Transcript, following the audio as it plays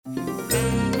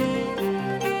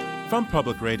From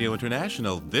Public Radio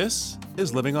International, this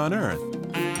is Living on Earth.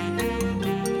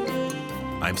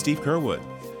 I'm Steve Curwood.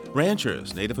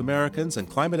 Ranchers, Native Americans, and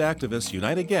climate activists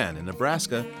unite again in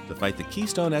Nebraska to fight the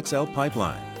Keystone XL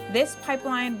pipeline. This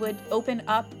pipeline would open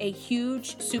up a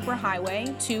huge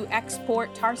superhighway to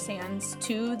export tar sands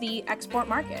to the export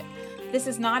market. This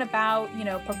is not about,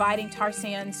 providing tar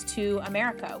sands to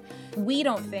America. We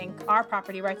don't think our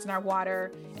property rights and our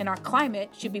water and our climate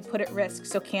should be put at risk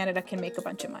so Canada can make a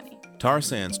bunch of money. Tar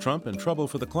sands, Trump, and trouble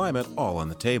for the climate all on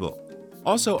the table.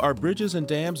 Also, our bridges and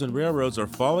dams and railroads are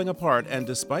falling apart, and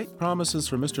despite promises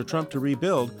from Mr. Trump to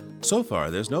rebuild, so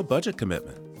far there's no budget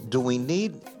commitment. Do we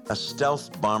need a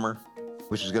stealth bomber,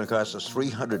 which is going to cost us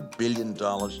 $300 billion?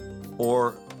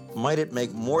 Or might it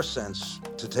make more sense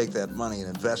to take that money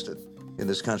and invest it in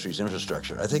this country's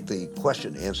infrastructure? I think the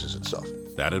question answers itself.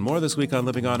 That and more this week on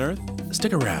Living on Earth.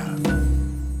 Stick around.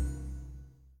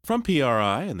 From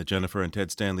PRI and the Jennifer and Ted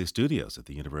Stanley studios at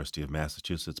the University of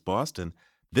Massachusetts, Boston,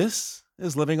 this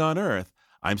is Living on Earth.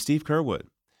 I'm Steve Curwood.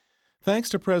 Thanks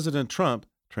to President Trump,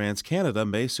 TransCanada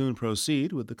may soon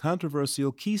proceed with the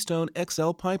controversial Keystone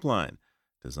XL pipeline,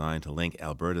 designed to link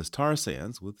Alberta's tar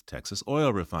sands with Texas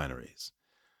oil refineries.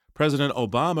 President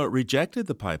Obama rejected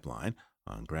the pipeline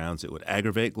on grounds it would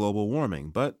aggravate global warming,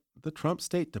 but the Trump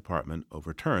State Department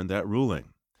overturned that ruling.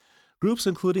 Groups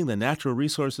including the Natural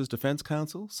Resources Defense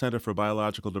Council, Center for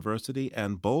Biological Diversity,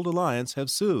 and Bold Alliance have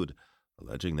sued,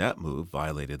 alleging that move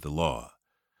violated the law.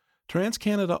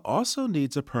 TransCanada also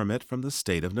needs a permit from the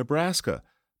state of Nebraska,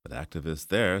 but activists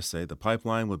there say the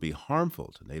pipeline would be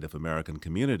harmful to Native American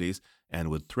communities and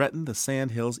would threaten the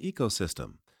Sandhills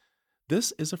ecosystem.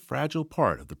 This is a fragile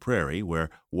part of the prairie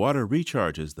where water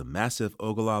recharges the massive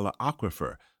Ogallala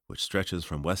Aquifer, which stretches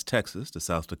from West Texas to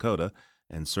South Dakota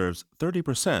and serves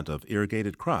 30% of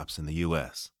irrigated crops in the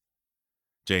U.S.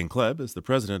 Jane Klebb is the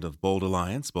president of Bold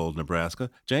Alliance, Bold, Nebraska.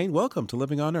 Jane, welcome to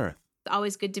Living on Earth.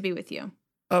 Always good to be with you.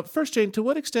 First, Jane, to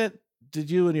what extent did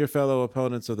you and your fellow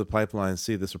opponents of the pipeline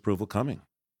see this approval coming?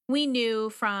 We knew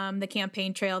from the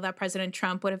campaign trail that President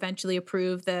Trump would eventually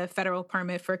approve the federal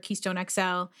permit for Keystone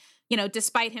XL.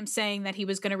 Despite him saying that he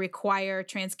was going to require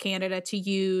TransCanada to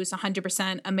use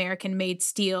 100% American-made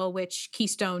steel, which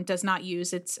Keystone does not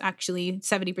use. It's actually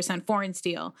 70% foreign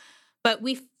steel. But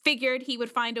we figured he would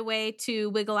find a way to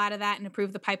wiggle out of that and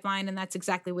approve the pipeline, and that's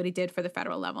exactly what he did for the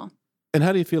federal level. And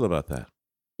how do you feel about that?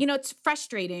 It's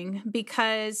frustrating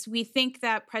because we think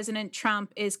that President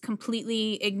Trump is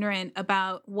completely ignorant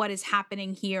about what is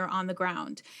happening here on the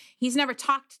ground. He's never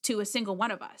talked to a single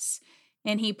one of us.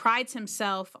 And he prides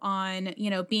himself on,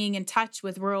 being in touch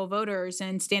with rural voters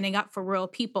and standing up for rural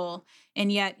people.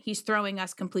 And yet he's throwing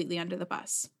us completely under the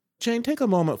bus. Jane, take a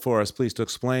moment for us, please, to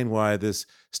explain why this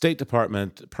State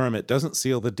Department permit doesn't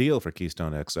seal the deal for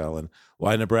Keystone XL and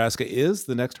why Nebraska is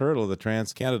the next hurdle that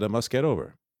TransCanada must get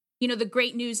over. The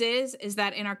great news is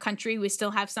that in our country, we still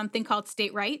have something called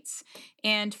state rights.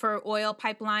 And for oil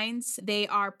pipelines, they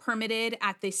are permitted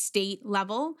at the state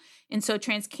level. And so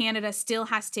TransCanada still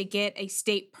has to get a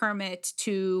state permit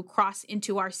to cross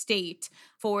into our state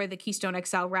for the Keystone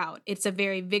XL route. It's a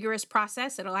very vigorous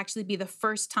process. It'll actually be the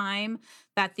first time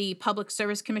that the Public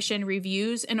Service Commission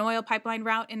reviews an oil pipeline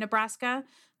route in Nebraska.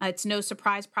 It's no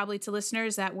surprise probably to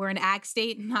listeners that we're an ag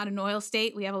state, not an oil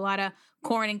state. We have a lot of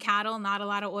corn and cattle, not a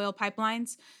lot of oil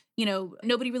pipelines.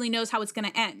 Nobody really knows how it's going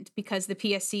to end because the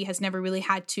PSC has never really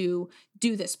had to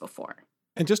do this before.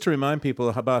 And just to remind people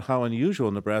about how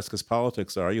unusual Nebraska's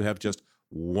politics are, you have just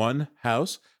one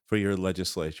house for your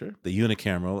legislature, the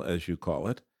unicameral, as you call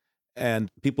it, and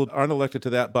people aren't elected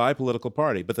to that by political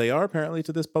party, but they are apparently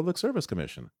to this Public Service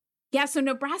Commission. Yeah, so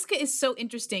Nebraska is so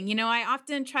interesting. I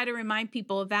often try to remind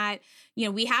people that,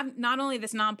 we have not only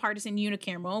this nonpartisan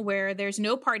unicameral where there's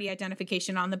no party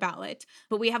identification on the ballot,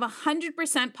 but we have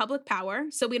 100% public power.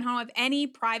 So we don't have any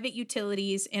private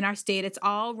utilities in our state. It's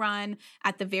all run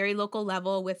at the very local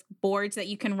level with boards that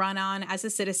you can run on as a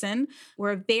citizen.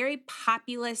 We're a very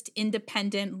populist,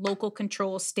 independent, local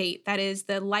control state. That is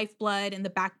the lifeblood and the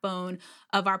backbone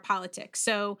of our politics.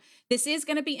 So this is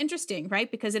going to be interesting, right?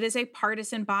 Because it is a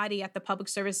partisan body at the public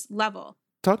service level.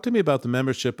 Talk to me about the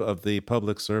membership of the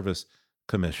Public Service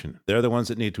Commission. They're the ones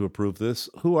that need to approve this.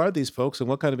 Who are these folks and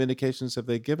what kind of indications have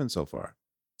they given so far?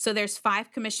 So there's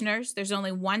 5 commissioners. There's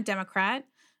only 1 Democrat,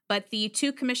 but the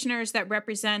 2 commissioners that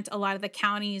represent a lot of the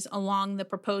counties along the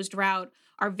proposed route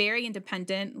are very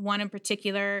independent. One in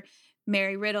particular,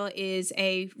 Mary Riddle, is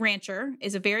a rancher,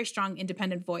 is a very strong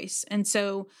independent voice. And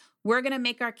so we're going to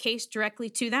make our case directly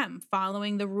to them,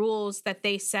 following the rules that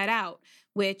they set out,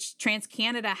 which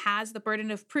TransCanada has the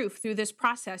burden of proof through this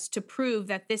process to prove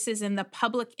that this is in the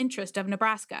public interest of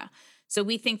Nebraska. So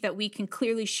we think that we can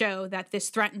clearly show that this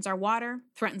threatens our water,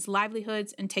 threatens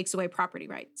livelihoods, and takes away property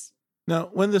rights. Now,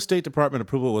 when the State Department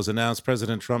approval was announced,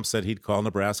 President Trump said he'd call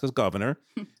Nebraska's governor,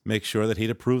 make sure that he'd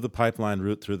approve the pipeline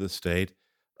route through the state.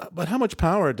 But how much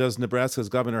power does Nebraska's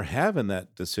governor have in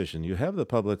that decision? You have the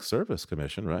Public Service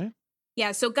Commission, right?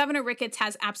 Yeah, so Governor Ricketts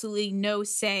has absolutely no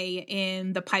say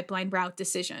in the pipeline route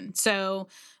decision. So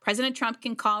President Trump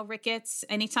can call Ricketts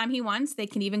anytime he wants. They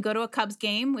can even go to a Cubs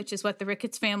game, which is what the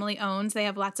Ricketts family owns. They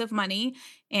have lots of money.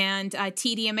 And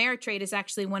TD Ameritrade is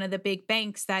actually one of the big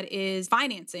banks that is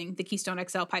financing the Keystone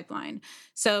XL pipeline.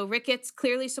 So Ricketts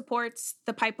clearly supports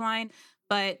the pipeline.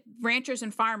 But ranchers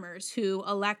and farmers who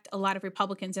elect a lot of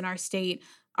Republicans in our state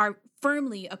are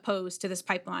firmly opposed to this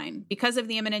pipeline because of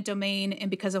the eminent domain and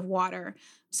because of water.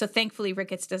 So thankfully,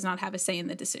 Ricketts does not have a say in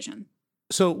the decision.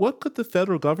 So what could the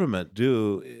federal government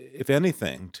do, if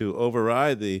anything, to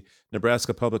override the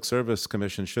Nebraska Public Service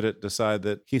Commission should it decide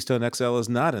that Keystone XL is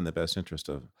not in the best interest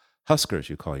of Huskers,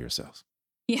 you call yourselves?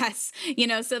 Yes.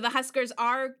 So the Huskers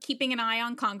are keeping an eye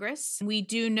on Congress. We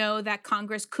do know that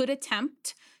Congress could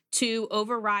attempt to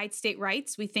override state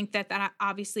rights. We think that that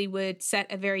obviously would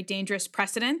set a very dangerous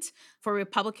precedent for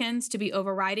Republicans to be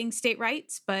overriding state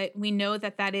rights, but we know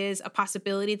that that is a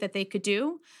possibility that they could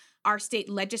do. Our state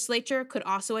legislature could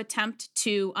also attempt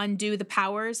to undo the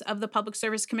powers of the Public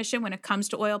Service Commission when it comes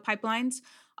to oil pipelines,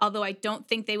 although I don't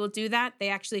think they will do that. They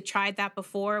actually tried that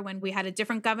before when we had a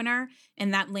different governor,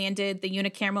 and that landed the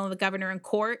unicameral and the governor in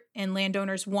court, and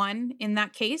landowners won in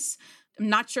that case. I'm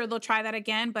not sure they'll try that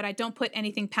again, but I don't put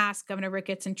anything past Governor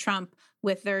Ricketts and Trump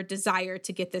with their desire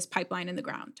to get this pipeline in the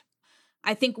ground.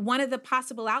 I think one of the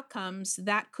possible outcomes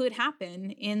that could happen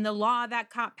in the law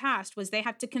that got passed was they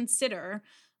have to consider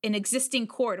an existing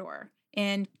corridor.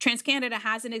 And TransCanada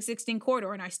has an existing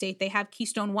corridor in our state. They have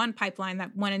Keystone 1 pipeline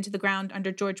that went into the ground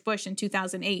under George Bush in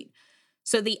 2008.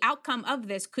 So the outcome of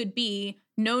this could be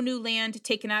no new land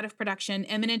taken out of production,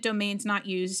 eminent domains not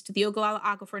used, the Ogallala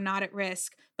Aquifer not at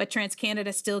risk, but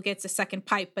TransCanada still gets a second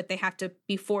pipe, but they have to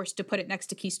be forced to put it next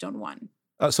to Keystone 1.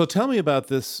 So tell me about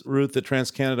this route that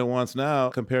TransCanada wants now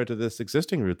compared to this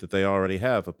existing route that they already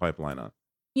have a pipeline on.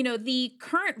 The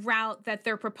current route that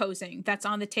they're proposing that's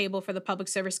on the table for the Public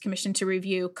Service Commission to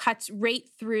review cuts right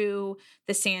through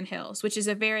the Sandhills, which is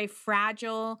a very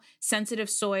fragile, sensitive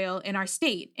soil in our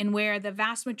state and where the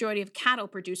vast majority of cattle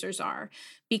producers are,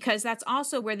 because that's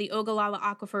also where the Ogallala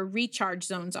Aquifer recharge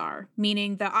zones are,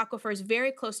 meaning the aquifer is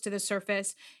very close to the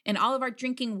surface and all of our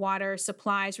drinking water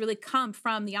supplies really come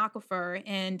from the aquifer.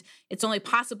 And it's only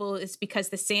possible is because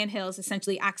the Sandhills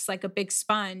essentially acts like a big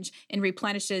sponge and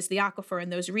replenishes the aquifer in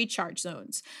those recharge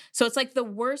zones. So it's like the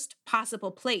worst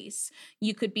possible place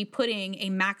you could be putting a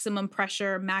maximum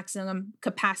pressure, maximum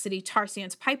capacity tar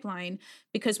sands pipeline,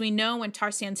 because we know when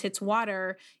tar sands hits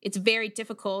water, it's very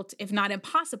difficult, if not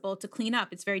impossible, to clean up.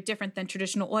 It's very different than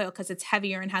traditional oil because it's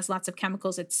heavier and has lots of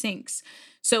chemicals it sinks.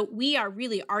 So we are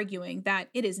really arguing that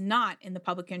it is not in the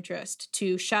public interest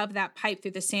to shove that pipe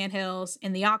through the Sandhills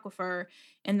and the aquifer,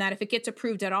 and that if it gets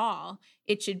approved at all,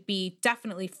 it should be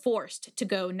definitely forced to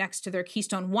go next to their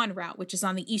Keystone 1 route, which is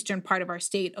on the eastern part of our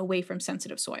state away from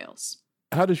sensitive soils.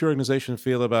 How does your organization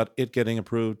feel about it getting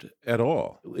approved at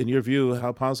all? In your view,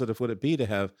 how positive would it be to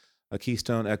have a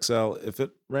Keystone XL if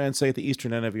it ran, say, at the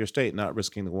eastern end of your state, not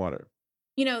risking the water?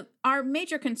 Our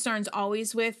major concerns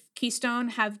always with Keystone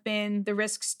have been the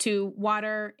risks to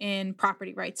water and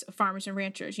property rights of farmers and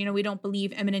ranchers. We don't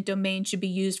believe eminent domain should be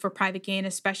used for private gain,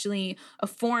 especially a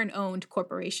foreign-owned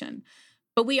corporation.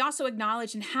 But we also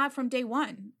acknowledge and have from day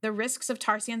one the risks of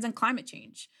tar sands and climate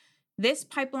change. This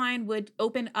pipeline would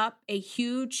open up a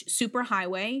huge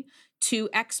superhighway to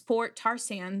export tar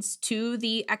sands to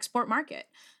the export market.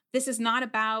 This is not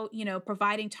about,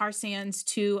 providing tar sands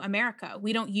to America.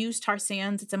 We don't use tar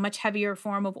sands. It's a much heavier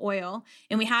form of oil.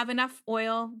 And we have enough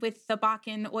oil with the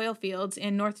Bakken oil fields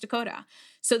in North Dakota.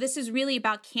 So this is really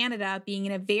about Canada being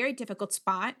in a very difficult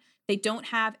spot. They don't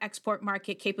have export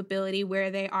market capability where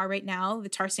they are right now. The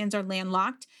tar sands are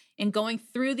landlocked. And going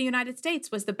through the United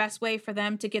States was the best way for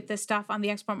them to get this stuff on the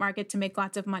export market to make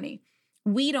lots of money.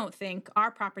 We don't think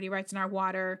our property rights and our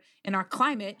water and our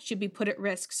climate should be put at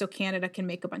risk so Canada can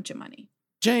make a bunch of money.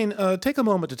 Jane, take a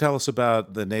moment to tell us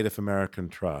about the Native American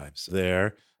tribes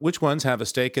there. Which ones have a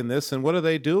stake in this, and what are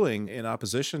they doing in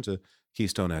opposition to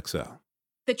Keystone XL?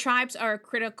 The tribes are a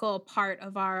critical part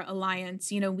of our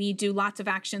alliance. We do lots of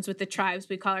actions with the tribes.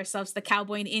 We call ourselves the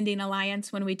Cowboy and Indian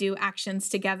Alliance when we do actions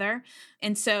together.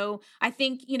 And so I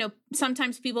think,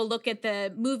 sometimes people look at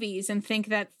the movies and think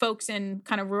that folks in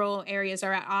kind of rural areas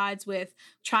are at odds with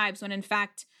tribes, when in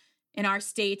fact, in our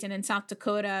state and in South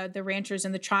Dakota, the ranchers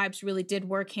and the tribes really did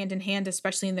work hand in hand,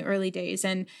 especially in the early days.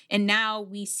 And now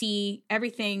we see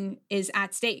everything is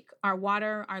at stake. Our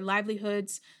water, our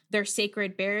livelihoods, their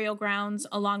sacred burial grounds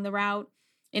along the route.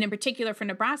 And in particular for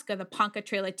Nebraska, the Ponca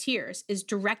Trail of Tears is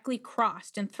directly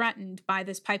crossed and threatened by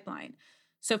this pipeline.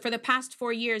 So for the past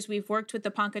 4 years, we've worked with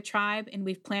the Ponca tribe and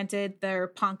we've planted their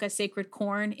Ponca sacred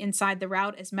corn inside the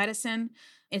route as medicine.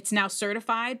 It's now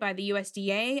certified by the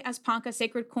USDA as Ponca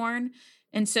sacred corn.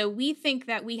 And so we think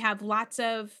that we have lots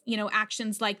of,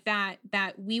 actions like that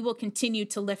we will continue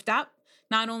to lift up,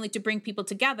 not only to bring people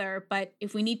together, but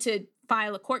if we need to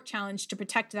file a court challenge to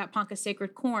protect that Ponca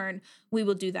sacred corn, we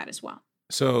will do that as well.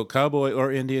 So cowboy or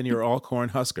Indian, you're all corn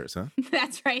huskers, huh?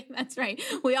 That's right.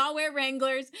 We all wear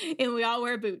Wranglers and we all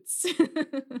wear boots.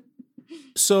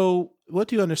 So what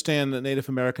do you understand that Native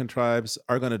American tribes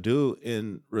are going to do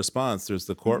in response? There's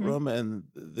the courtroom and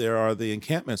there are the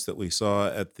encampments that we saw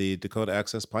at the Dakota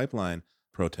Access Pipeline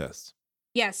protests.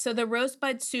 Yes, so the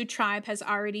Rosebud Sioux tribe has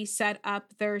already set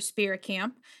up their spirit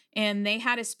camp, and they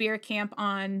had a spirit camp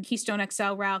on Keystone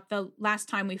XL route the last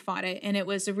time we fought it, and it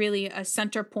was really a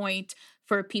center point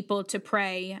for people to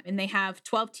pray. And they have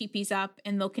 12 teepees up,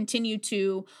 and they'll continue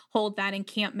to hold that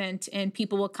encampment, and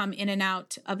people will come in and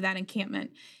out of that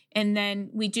encampment. And then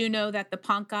we do know that the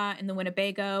Ponca and the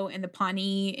Winnebago and the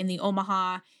Pawnee and the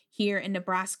Omaha here in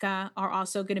Nebraska are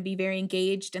also going to be very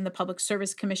engaged in the Public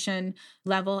Service Commission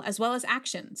level, as well as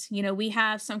actions. We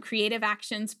have some creative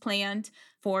actions planned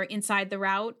for inside the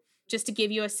route. Just to give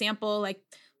you a sample,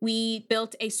 we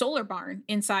built a solar barn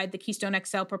inside the Keystone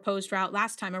XL proposed route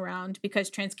last time around because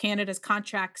TransCanada's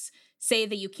contracts say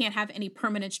that you can't have any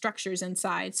permanent structures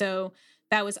inside. So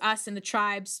that was us and the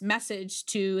tribe's message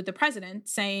to the president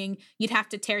saying you'd have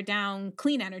to tear down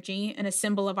clean energy and a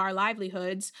symbol of our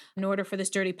livelihoods in order for this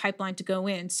dirty pipeline to go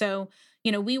in. So,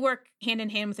 we work hand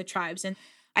in hand with the tribes. And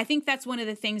I think that's one of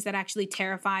the things that actually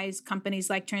terrifies companies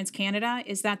like TransCanada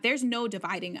is that there's no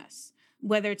dividing us.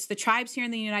 Whether it's the tribes here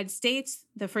in the United States,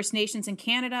 the First Nations in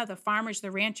Canada, the farmers,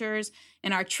 the ranchers,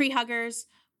 and our tree huggers,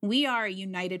 we are a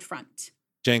united front.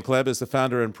 Jane Kleeb is the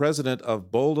founder and president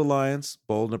of Bold Alliance,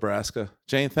 Bold, Nebraska.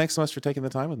 Jane, thanks so much for taking the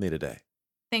time with me today.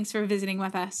 Thanks for visiting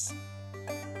with us.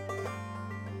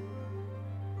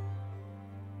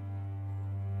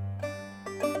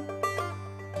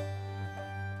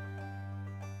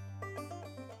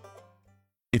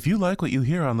 If you like what you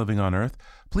hear on Living on Earth,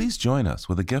 please join us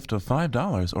with a gift of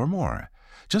 $5 or more.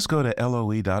 Just go to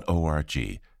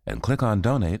LOE.org and click on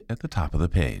Donate at the top of the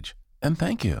page. And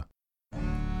thank you.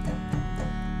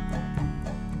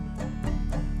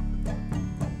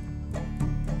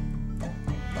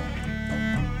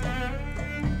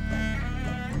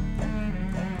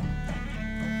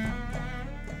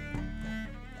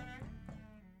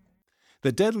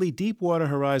 The deadly Deepwater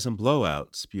Horizon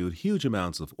blowout spewed huge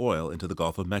amounts of oil into the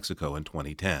Gulf of Mexico in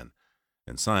 2010,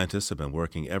 and scientists have been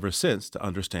working ever since to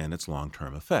understand its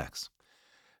long-term effects.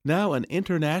 Now, an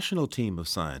international team of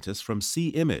scientists from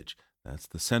Sea-Image, that's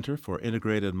the Center for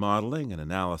Integrated Modeling and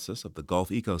Analysis of the Gulf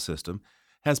Ecosystem,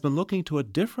 has been looking to a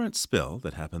different spill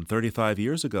that happened 35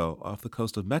 years ago off the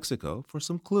coast of Mexico for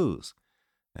some clues.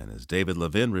 And as David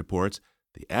Levin reports,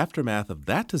 the aftermath of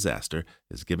that disaster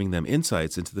is giving them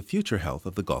insights into the future health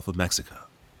of the Gulf of Mexico.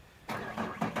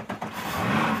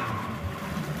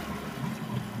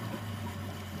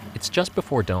 It's just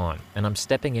before dawn, and I'm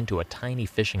stepping into a tiny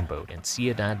fishing boat in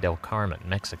Ciudad del Carmen,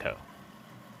 Mexico.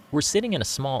 We're sitting in a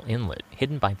small inlet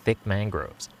hidden by thick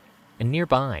mangroves, and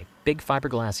nearby, big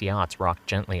fiberglass yachts rock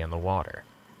gently in the water.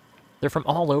 They're from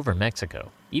all over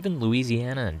Mexico, even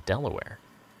Louisiana and Delaware,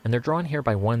 and they're drawn here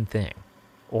by one thing: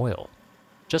 oil.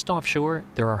 Just offshore,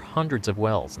 there are hundreds of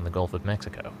wells in the Gulf of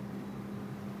Mexico.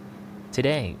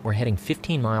 Today, we're heading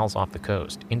 15 miles off the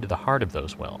coast into the heart of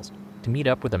those wells to meet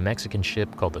up with a Mexican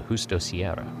ship called the Justo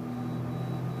Sierra.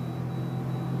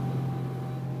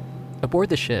 Aboard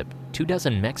the ship,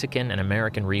 24 Mexican and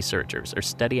American researchers are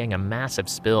studying a massive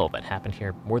spill that happened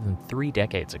here more than 3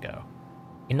 decades ago.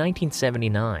 In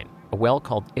 1979, a well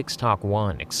called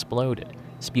Ixtoc-1 exploded,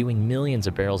 spewing millions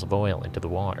of barrels of oil into the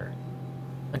water.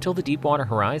 Until the Deepwater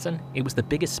Horizon, it was the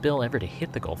biggest spill ever to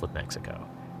hit the Gulf of Mexico.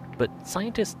 But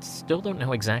scientists still don't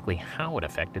know exactly how it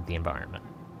affected the environment.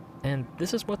 And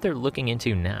this is what they're looking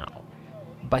into now.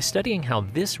 By studying how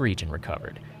this region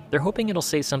recovered, they're hoping it'll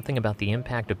say something about the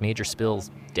impact of major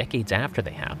spills decades after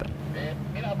they happen.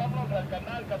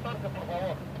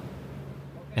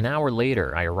 An hour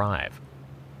later, I arrive.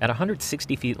 At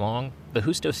 160 feet long, the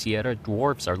Justo Sierra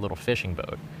dwarfs our little fishing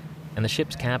boat, and the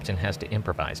ship's captain has to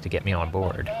improvise to get me on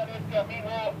board.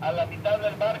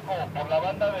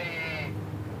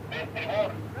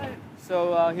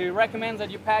 So he recommends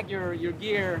that you pack your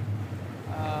gear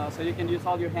so you can use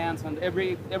all your hands, and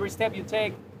every step you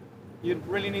take, you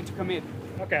really need to commit.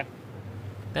 Okay.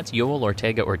 That's Yoel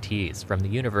Ortega Ortiz from the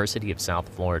University of South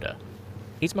Florida.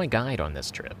 He's my guide on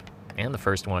this trip, and the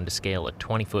first one to scale a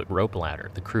 20-foot rope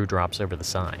ladder the crew drops over the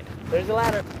side. There's a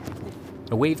ladder.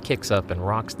 A wave kicks up and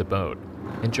rocks the boat,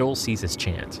 and Joel sees his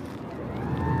chance.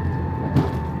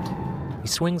 He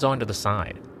swings onto the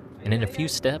side, and in a few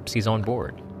steps, he's on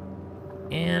board.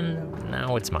 And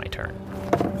now it's my turn.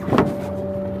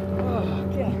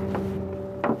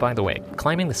 Okay. By the way,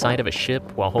 climbing the side of a ship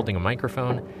while holding a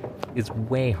microphone is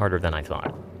way harder than I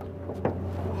thought.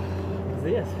 What's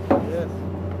this?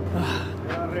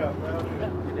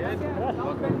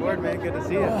 Welcome aboard, man. Good to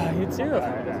see you. You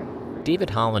too. David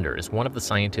Hollander is one of the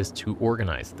scientists who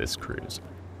organized this cruise.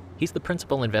 He's the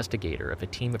principal investigator of a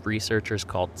team of researchers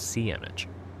called Sea Image,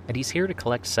 and he's here to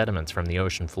collect sediments from the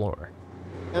ocean floor.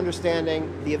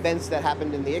 Understanding the events that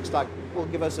happened in the Ixtoc will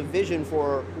give us a vision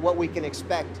for what we can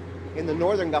expect in the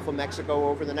northern Gulf of Mexico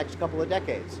over the next couple of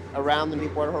decades around the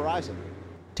Deepwater Horizon.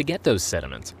 To get those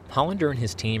sediments, Hollander and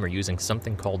his team are using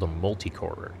something called a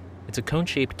multicorer. It's a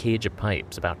cone-shaped cage of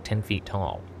pipes about 10 feet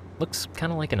tall. Looks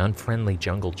kind of like an unfriendly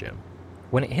jungle gym.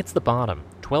 When it hits the bottom,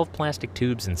 12 plastic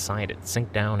tubes inside it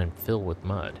sink down and fill with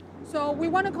mud. So we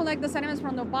want to collect the sediments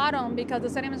from the bottom because the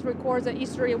sediments records the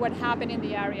history of what happened in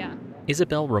the area.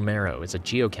 Isabel Romero is a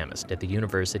geochemist at the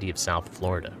University of South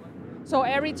Florida. So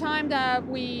every time that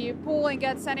we pull and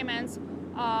get sediments,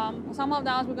 some of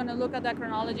those we're going to look at the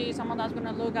chronology, some of those we're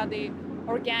going to look at the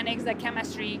organics, the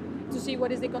chemistry, to see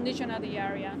what is the condition of the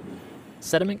area.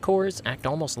 Sediment cores act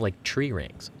almost like tree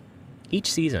rings. Each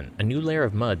season, a new layer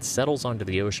of mud settles onto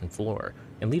the ocean floor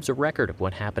and leaves a record of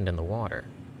what happened in the water.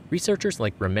 Researchers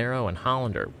like Romero and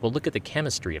Hollander will look at the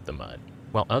chemistry of the mud,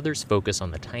 while others focus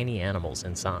on the tiny animals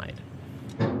inside.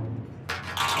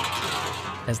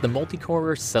 As the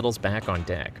multicorer settles back on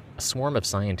deck, a swarm of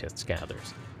scientists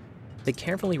gathers. They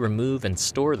carefully remove and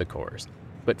store the cores,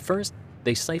 but first,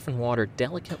 they siphon water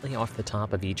delicately off the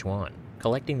top of each one,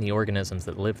 collecting the organisms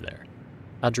that live there.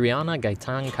 Adriana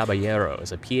Gaitan Caballero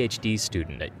is a PhD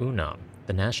student at UNAM,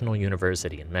 the National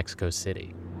University in Mexico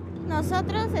City.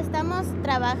 Nosotros estamos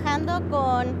trabajando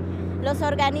con los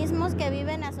organismos que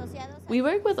viven asociados. We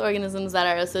work with organisms that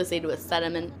are associated with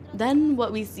sediment. Then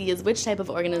what we see is which type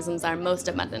of organisms are most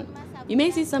abundant. You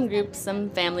may see some groups, some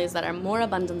families that are more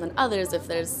abundant than others if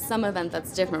there's some event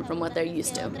that's different from what they're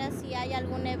used to. Si hay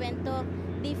algún evento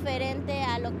diferente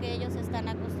a lo que ellos están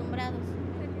acostumbrados.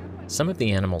 Some of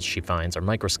the animals she finds are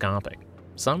microscopic.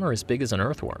 Some are as big as an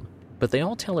earthworm, but they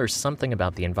all tell her something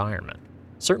about the environment.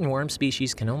 Certain worm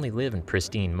species can only live in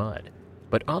pristine mud,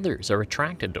 but others are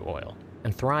attracted to oil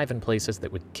and thrive in places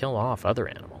that would kill off other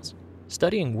animals.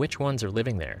 Studying which ones are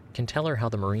living there can tell her how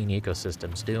the marine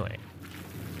ecosystem's doing.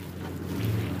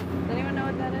 Does anyone know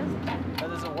what that is?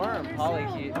 That is a worm,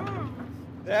 polychaete.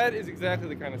 That is exactly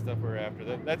the kind of stuff we're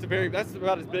after. That's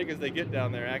about as big as they get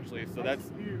down there, actually. So that's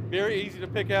very easy to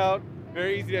pick out,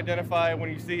 very easy to identify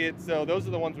when you see it. So those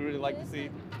are the ones we really like to see.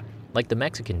 Like the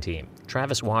Mexican team,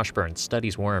 Travis Washburn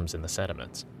studies worms in the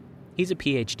sediments. He's a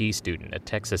PhD student at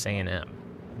Texas A&M.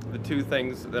 The two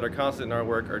things that are constant in our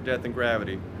work are death and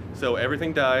gravity. So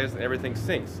everything dies and everything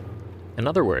sinks. In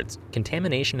other words,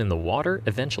 contamination in the water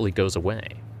eventually goes away.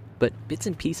 But bits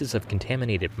and pieces of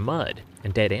contaminated mud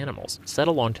and dead animals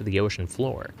settle onto the ocean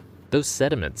floor. Those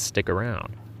sediments stick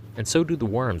around, and so do the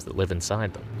worms that live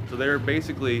inside them. So they're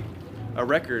basically a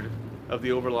record of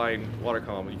the overlying water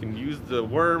column. You can use the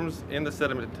worms in the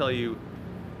sediment to tell you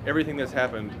everything that's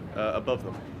happened above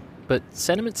them. But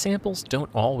sediment samples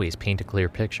don't always paint a clear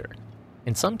picture.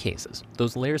 In some cases,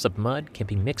 those layers of mud can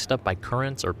be mixed up by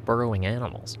currents or burrowing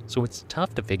animals, so it's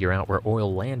tough to figure out where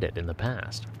oil landed in the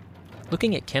past.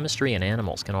 Looking at chemistry and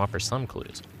animals can offer some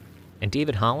clues, and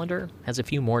David Hollander has a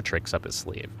few more tricks up his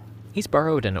sleeve. He's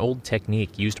borrowed an old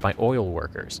technique used by oil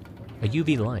workers, a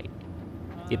UV light.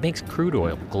 It makes crude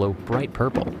oil glow bright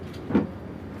purple.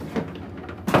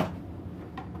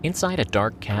 Inside a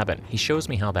dark cabin, he shows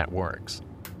me how that works.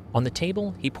 On the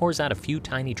table, he pours out a few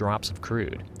tiny drops of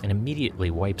crude and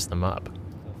immediately wipes them up.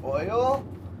 Oil?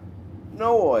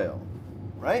 No oil,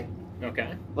 right?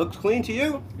 Okay. Looks clean to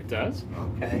you? It does.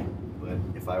 Okay, but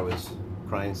if I was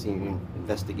crime scene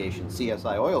investigation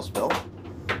CSI oil spill,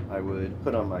 I would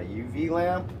put on my UV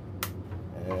lamp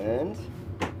and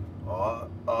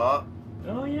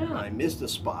Oh, yeah. I missed a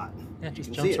spot. Yeah, it just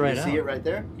You can jumps see it. right You out. see it right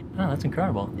there? Oh, that's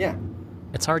incredible. Yeah.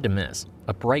 It's hard to miss,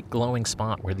 a bright glowing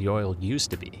spot where the oil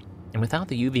used to be. And without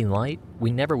the UV light,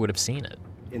 we never would have seen it.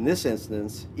 In this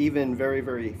instance, even very,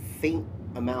 very faint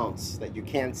amounts that you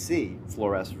can't see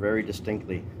fluoresce very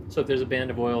distinctly. So if there's a band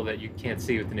of oil that you can't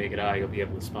see with the naked eye, you'll be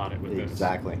able to spot it with this.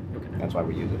 Exactly. Okay. That's why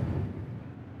we use it.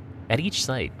 At each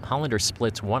site, Hollander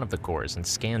splits one of the cores and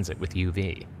scans it with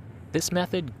UV. This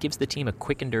method gives the team a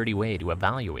quick and dirty way to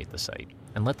evaluate the site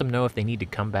and let them know if they need to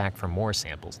come back for more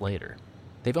samples later.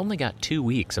 They've only got 2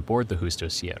 weeks aboard the Justo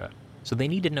Sierra, so they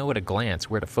need to know at a glance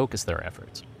where to focus their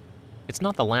efforts. It's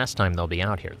not the last time they'll be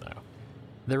out here, though.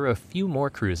 There are a few more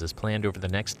cruises planned over the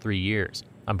next 3 years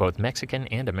on both Mexican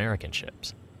and American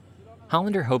ships.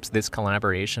 Hollander hopes this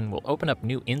collaboration will open up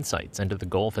new insights into the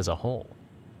Gulf as a whole.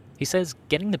 He says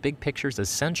getting the big picture is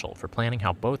essential for planning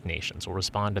how both nations will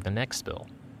respond to the next spill.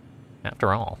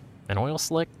 After all, an oil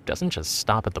slick doesn't just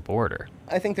stop at the border.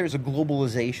 I think there's a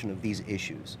globalization of these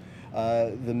issues.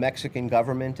 The Mexican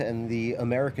government and the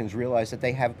Americans realize that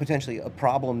they have potentially a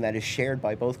problem that is shared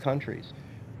by both countries.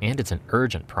 And it's an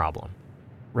urgent problem.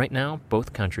 Right now,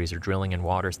 both countries are drilling in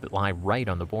waters that lie right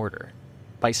on the border.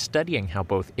 By studying how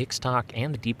both Ixtoc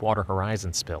and the Deepwater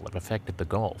Horizon spill have affected the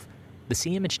Gulf, the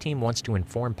Sea-Image team wants to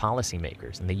inform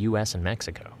policymakers in the U.S. and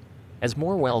Mexico. As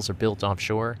more wells are built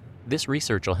offshore, this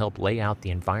research will help lay out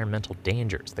the environmental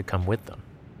dangers that come with them.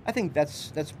 I think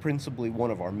that's principally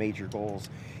one of our major goals.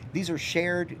 These are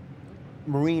shared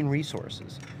marine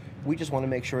resources. We just want to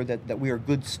make sure that we are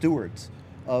good stewards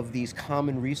of these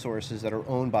common resources that are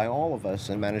owned by all of us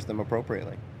and manage them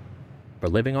appropriately. For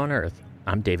Living on Earth,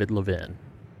 I'm David Levin.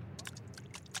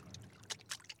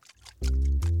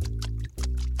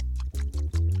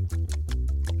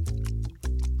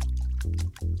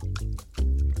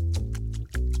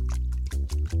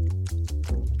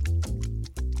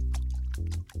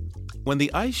 When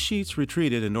the ice sheets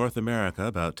retreated in North America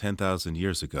about 10,000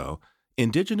 years ago,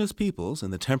 indigenous peoples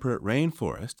in the temperate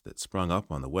rainforest that sprung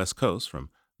up on the West Coast from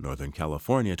Northern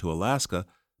California to Alaska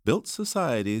built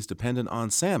societies dependent on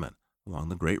salmon along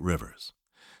the great rivers.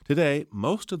 Today,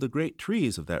 most of the great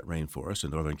trees of that rainforest in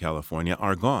Northern California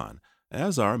are gone,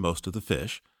 as are most of the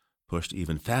fish, pushed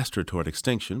even faster toward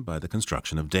extinction by the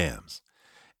construction of dams.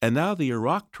 And now the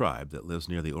Yurok tribe that lives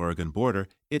near the Oregon border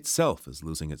itself is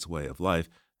losing its way of life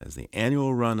as the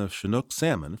annual run of Chinook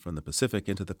salmon from the Pacific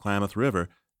into the Klamath River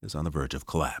is on the verge of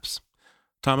collapse.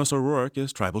 Thomas O'Rourke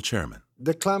is tribal chairman.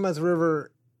 The Klamath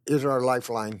River is our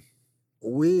lifeline.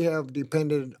 We have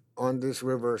depended on this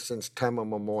river since time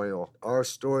immemorial. Our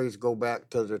stories go back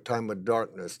to the time of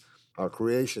darkness, our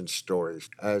creation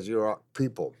stories as Yurok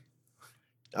people.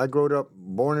 I grew up,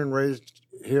 born and raised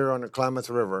here on the Klamath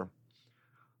River.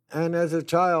 And as a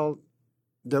child,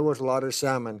 there was a lot of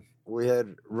salmon. We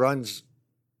had runs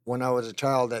when I was a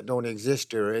child that don't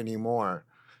exist here anymore.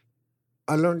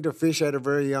 I learned to fish at a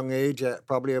very young age, at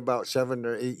probably about 7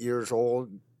 or 8 years old.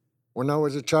 When I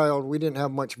was a child, we didn't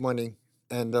have much money,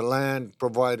 and the land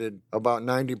provided about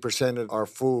 90% of our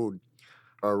food.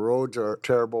 Our roads are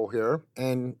terrible here,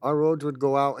 and our roads would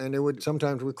go out, and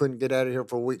sometimes we couldn't get out of here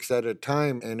for weeks at a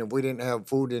time, and if we didn't have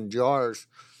food in jars,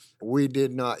 we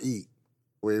did not eat.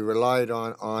 We relied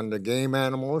on the game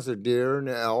animals, the deer and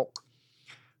the elk,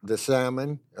 the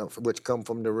salmon, which come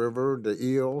from the river, the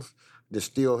eels, the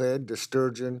steelhead, the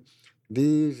sturgeon.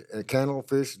 These,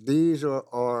 cannelfish, these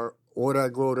are what I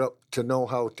grew up to know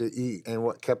how to eat, and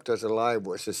what kept us alive,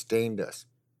 what sustained us.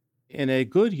 In a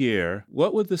good year,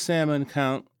 what would the salmon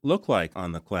count look like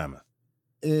on the Klamath?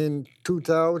 In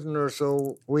 2000 or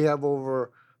so, we have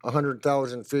over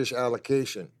 100,000 fish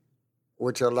allocation,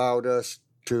 which allowed us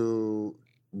to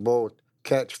both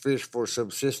catch fish for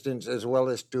subsistence as well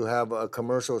as to have a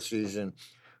commercial season,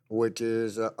 which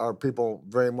is our people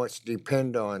very much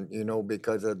depend on,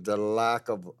 because of the lack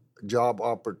of job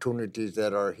opportunities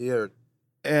that are here.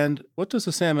 And what does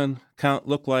the salmon count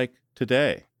look like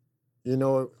today?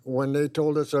 When they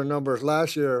told us our numbers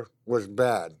last year was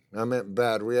bad. I meant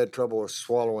bad. We had trouble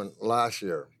swallowing last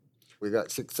year. We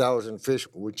got 6,000 fish,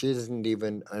 which isn't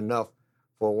even enough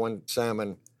for one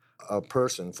salmon a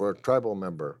person, for a tribal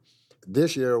member.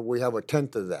 This year, we have a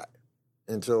tenth of that.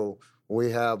 And so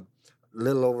we have a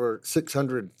little over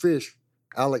 600 fish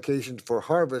allocations for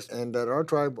harvest, and that our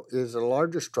tribe is the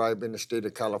largest tribe in the state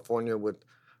of California with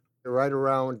right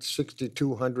around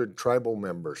 6,200 tribal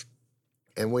members.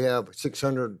 And we have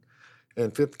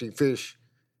 650 fish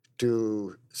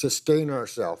to sustain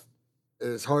ourselves.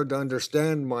 It's hard to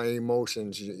understand my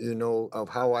emotions, of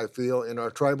how I feel, and our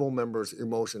tribal members'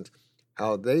 emotions,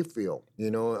 how they feel.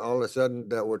 All of a sudden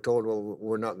that we're told, well,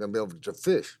 we're not going to be able to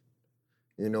fish.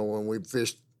 When we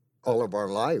fished all of our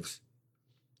lives.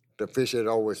 The fish had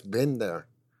always been there,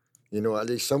 at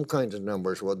least some kinds of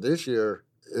numbers. Well, this year,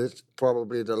 it's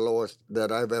probably the lowest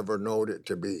that I've ever known it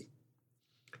to be.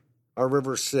 Our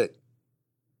river's sick.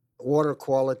 Water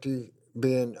quality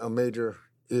being a major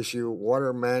issue,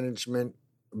 water management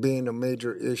being a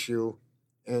major issue.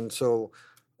 And so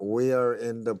we are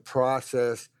in the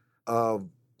process of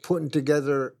putting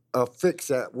together a fix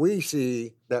that we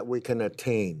see that we can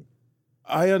attain.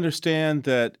 I understand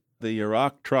that the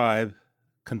Yurok tribe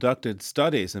conducted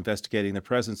studies investigating the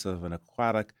presence of an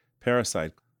aquatic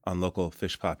parasite on local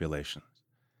fish populations.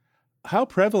 How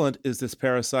prevalent is this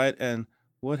parasite, and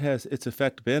what has its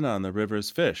effect been on the river's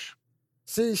fish?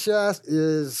 Sea shast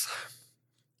it's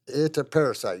a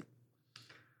parasite.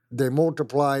 They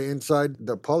multiply inside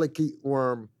the polychaete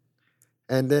worm,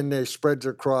 and then they spread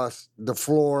across the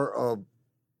floor of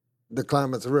the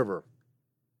Klamath River.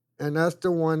 And that's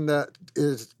the one that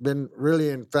has been really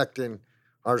infecting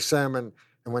our salmon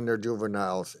when they're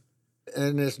juveniles.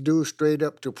 And it's due straight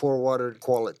up to poor water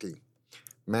quality.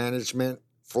 Management,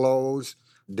 flows,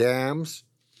 dams.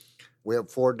 We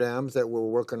have 4 dams that we're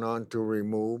working on to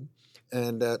remove.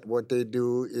 And that what they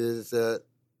do is that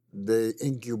they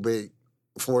incubate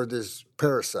for this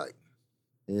parasite.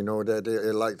 That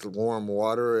it likes warm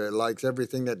water. It likes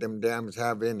everything that them dams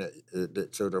have in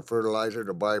it. So the fertilizer,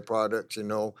 the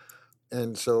byproducts,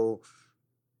 And so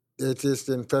it's just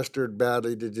infested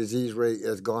badly. The disease rate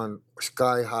has gone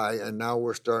sky high, and now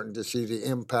we're starting to see the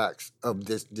impacts of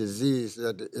this disease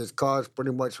that is caused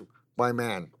pretty much by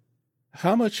man.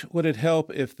 How much would it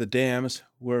help if the dams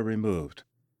were removed?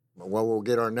 Well, we'll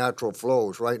get our natural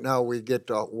flows. Right now, we get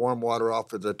the warm water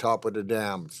off at the top of the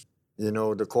dams.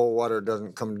 The cold water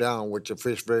doesn't come down, which the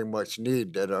fish very much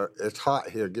need. It's hot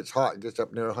here. It gets hot. It gets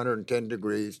up near 110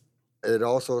 degrees. It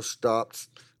also stops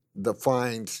the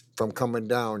fines from coming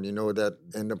down. That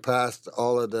in the past,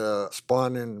 all of the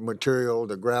spawning material,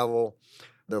 the gravel,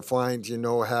 the fines,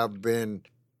 have been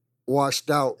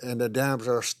washed out, and the dams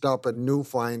are stopping new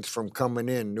fines from coming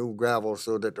in, new gravel,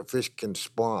 so that the fish can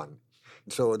spawn.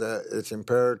 So that it's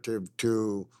imperative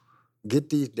to get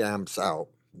these dams out.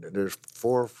 There's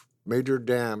 4 major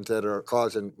dams that are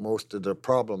causing most of the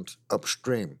problems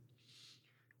upstream.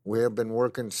 We have been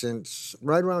working since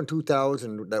right around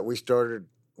 2000 that we started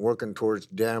working towards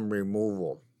dam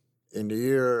removal. In the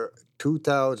year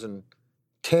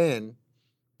 2010,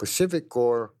 Pacific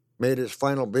Corps made its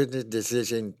final business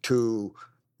decision to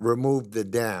remove the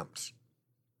dams.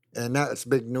 And that's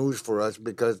big news for us,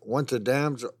 because once the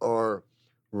dams are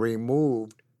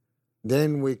removed,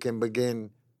 then we can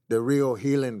begin the real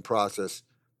healing process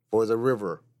for the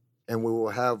river, and we will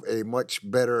have a much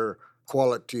better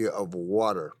quality of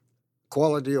water.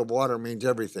 Quality of water means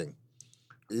everything.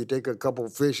 You take a couple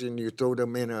of fish and you throw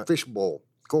them in a fish bowl,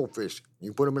 goldfish.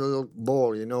 You put them in a little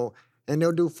bowl, and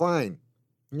they'll do fine.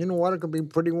 Water can be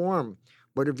pretty warm,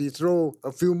 but if you throw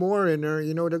a few more in there,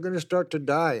 they're going to start to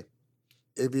die.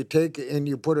 If you take and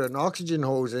you put an oxygen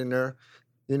hose in there,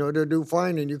 they'll do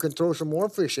fine, and you can throw some more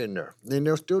fish in there, and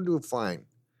they'll still do fine.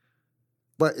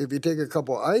 But if you take a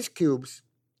couple ice cubes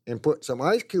and put some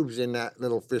ice cubes in that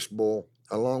little fish bowl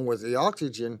along with the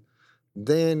oxygen,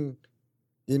 then,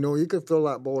 you can fill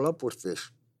that bowl up with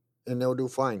fish, and they'll do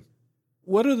fine.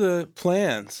 What are the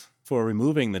plans for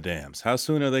removing the dams? How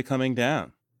soon are they coming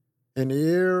down? In the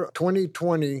year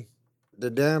 2020, the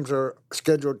dams are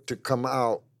scheduled to come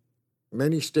out.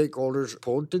 Many stakeholders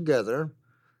pulled together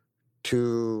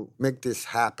to make this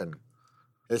happen.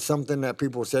 It's something that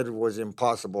people said was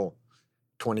impossible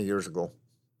 20 years ago,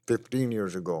 15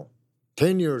 years ago,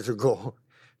 10 years ago.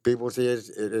 People say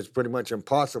it's pretty much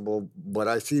impossible, but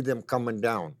I see them coming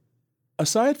down.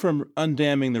 Aside from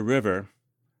undamming the river,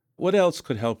 what else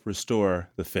could help restore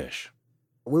the fish?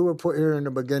 We were put here in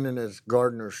the beginning as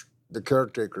gardeners, the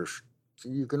caretakers. So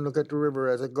you can look at the river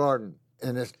as a garden,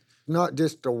 and it's not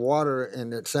just the water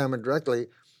and the salmon directly.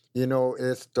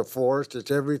 It's the forest,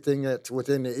 it's everything that's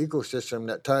within the ecosystem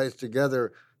that ties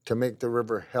together to make the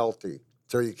river healthy.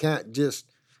 So you can't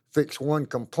just fix one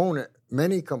component.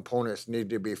 Many components need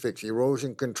to be fixed.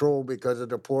 Erosion control because of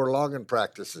the poor logging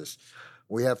practices.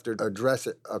 We have to address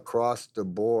it across the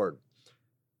board.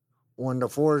 When the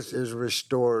forest is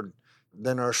restored,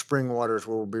 then our spring waters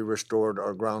will be restored,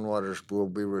 our groundwaters will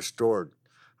be restored.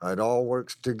 It all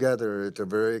works together. It's a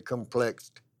very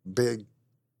complex, big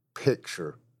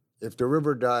picture. If the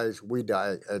river dies, we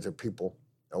die as a people.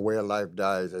 A way of life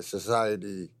dies. A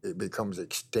society, it becomes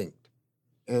extinct.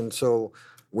 And so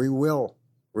we will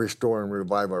restore and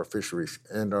revive our fisheries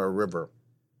and our river.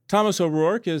 Thomas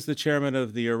O'Rourke is the chairman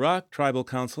of the Yurok Tribal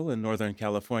Council in Northern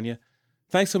California.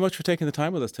 Thanks so much for taking the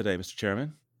time with us today, Mr.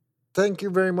 Chairman. Thank you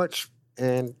very much,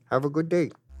 and have a good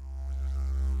day.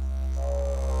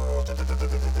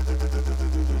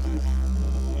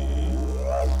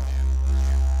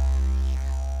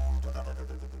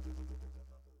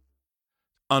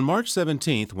 On March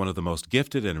 17th, one of the most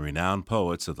gifted and renowned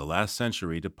poets of the last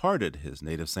century departed his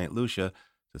native St. Lucia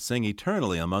to sing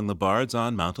eternally among the bards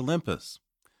on Mount Olympus.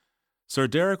 Sir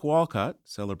Derek Walcott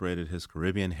celebrated his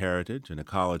Caribbean heritage and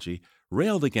ecology,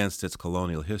 railed against its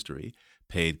colonial history,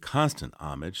 paid constant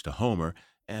homage to Homer,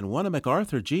 and won a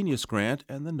MacArthur Genius Grant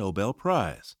and the Nobel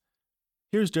Prize.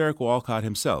 Here's Derek Walcott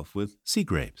himself with Sea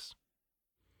Grapes.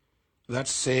 That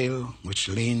sail which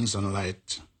leans on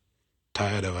light,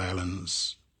 tired of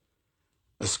islands,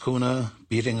 a schooner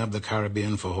beating up the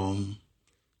Caribbean for home,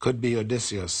 could be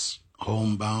Odysseus,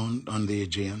 homebound on the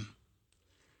Aegean.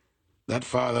 That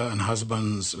father and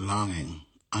husband's longing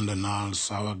under gnarled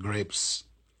sour grapes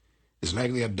is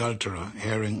like the adulterer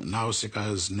hearing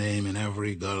Nausicaa's name in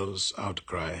every gull's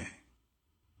outcry.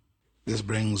 This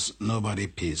brings nobody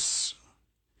peace.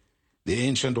 The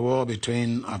ancient war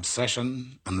between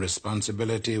obsession and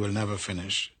responsibility will never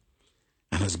finish,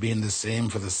 and has been the same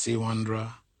for the sea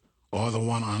wanderer or the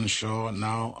one on shore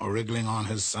now wriggling on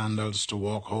his sandals to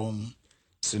walk home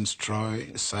since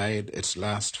Troy sighed its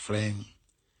last flame,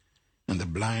 and the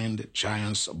blind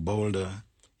giant's boulder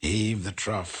heaved the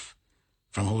trough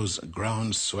from whose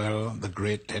ground swell the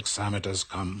great hexameters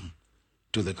come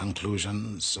to the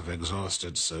conclusions of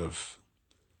exhausted surf.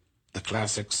 The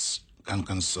classics can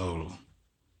console,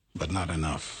 but not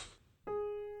enough.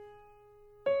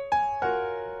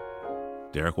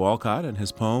 Derek Walcott and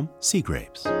his poem, Sea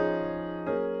Grapes.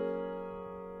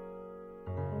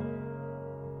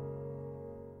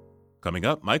 Coming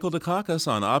up, Michael Dukakis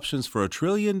on options for $1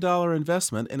 trillion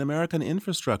investment in American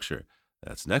infrastructure.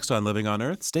 That's next on Living on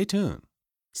Earth. Stay tuned.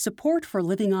 Support for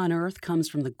Living on Earth comes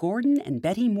from the Gordon and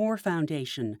Betty Moore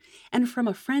Foundation and from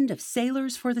a friend of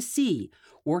Sailors for the Sea,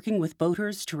 working with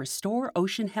boaters to restore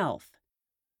ocean health.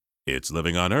 It's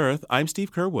Living on Earth. I'm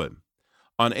Steve Curwood.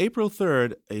 On April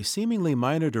 3rd, a seemingly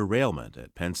minor derailment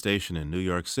at Penn Station in New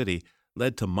York City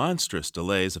led to monstrous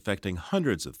delays affecting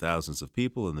hundreds of thousands of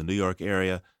people in the New York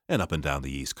area and up and down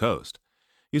the East Coast.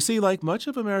 You see, like much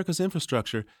of America's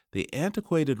infrastructure, the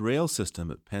antiquated rail system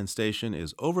at Penn Station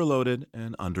is overloaded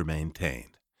and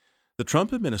undermaintained. The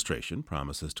Trump administration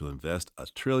promises to invest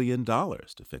 $1 trillion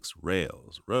to fix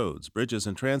rails, roads, bridges,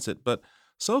 and transit, but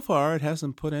so far it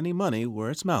hasn't put any money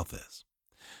where its mouth is.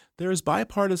 There is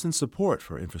bipartisan support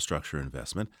for infrastructure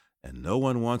investment, and no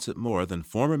one wants it more than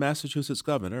former Massachusetts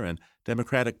governor and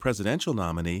Democratic presidential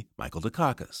nominee Michael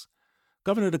Dukakis.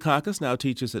 Governor Dukakis now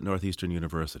teaches at Northeastern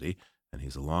University, and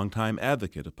he's a longtime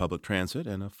advocate of public transit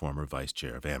and a former vice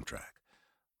chair of Amtrak.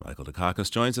 Michael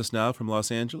Dukakis joins us now from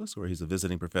Los Angeles, where he's a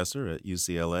visiting professor at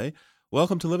UCLA.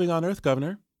 Welcome to Living on Earth,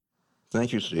 Governor.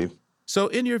 Thank you, Steve. So,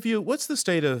 in your view, what's the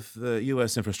state of the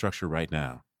U.S. infrastructure right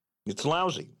now? It's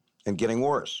lousy and getting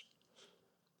worse.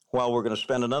 While we're going to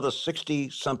spend another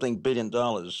 $60-something billion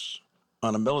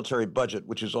on a military budget,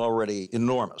 which is already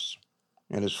enormous,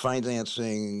 and is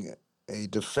financing a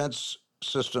defense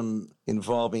system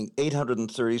involving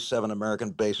 837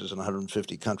 American bases in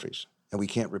 150 countries, and we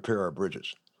can't repair our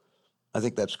bridges. I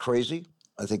think that's crazy.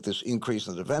 I think this increase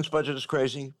in the defense budget is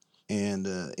crazy. And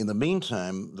in the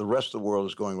meantime, the rest of the world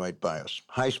is going right by us.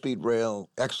 High-speed rail,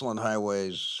 excellent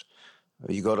highways.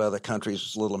 You go to other countries,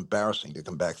 it's a little embarrassing to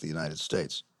come back to the United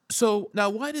States. So now,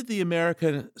 why did the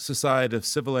American Society of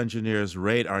Civil Engineers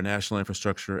rate our national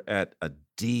infrastructure at a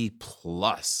D+?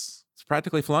 It's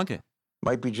practically flunking.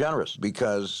 Might be generous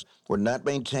because we're not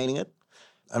maintaining it.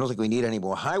 I don't think we need any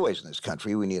more highways in this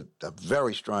country. We need a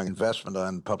very strong investment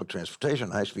on public transportation,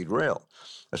 high-speed rail,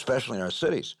 especially in our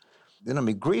cities. You know, I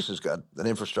mean, Greece has got an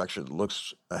infrastructure that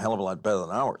looks a hell of a lot better than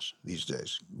ours these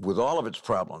days. With all of its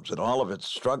problems and all of its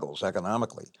struggles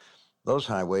economically, those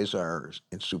highways are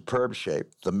in superb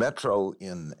shape. The metro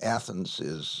in Athens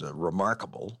is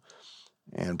remarkable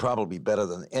and probably better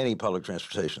than any public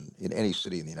transportation in any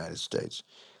city in the United States.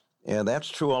 And that's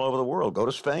true all over the world. Go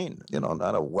to Spain, you know,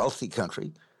 not a wealthy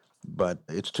country, but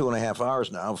it's 2.5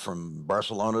 hours now from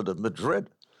Barcelona to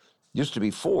Madrid. Used to be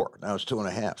 4, now it's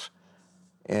 2.5.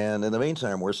 And in the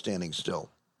meantime, we're standing still.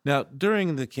 Now,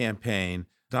 during the campaign,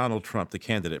 Donald Trump, the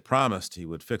candidate, promised he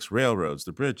would fix railroads,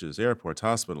 the bridges, airports,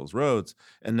 hospitals, roads,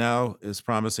 and now is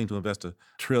promising to invest $1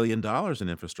 trillion in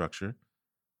infrastructure.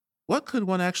 What could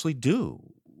one actually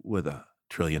do with $1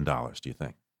 trillion, do you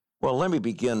think? Well, let me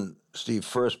begin, Steve,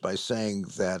 first by saying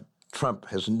that Trump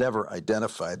has never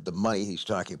identified the money he's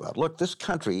talking about. Look, this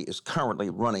country is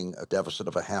currently running a deficit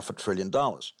of $500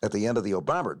 billion at the end of the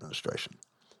Obama administration,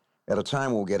 at a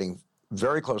time when we're getting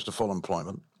very close to full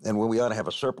employment, and when we ought to have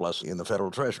a surplus in the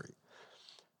federal treasury.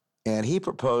 And he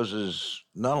proposes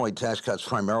not only tax cuts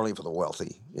primarily for the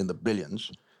wealthy in the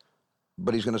billions,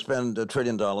 but he's going to spend $1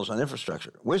 trillion on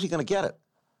infrastructure. Where's he going to get it?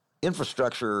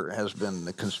 Infrastructure has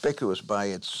been conspicuous by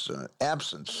its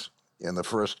absence in the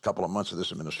first couple of months of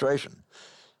this administration.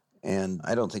 And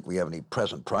I don't think we have any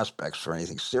present prospects for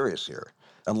anything serious here,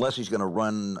 unless he's going to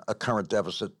run a current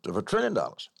deficit of $1 trillion,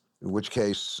 in which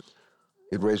case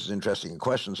it raises interesting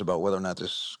questions about whether or not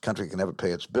this country can ever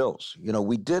pay its bills. You know,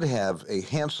 we did have a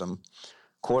handsome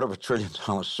 $250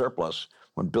 billion surplus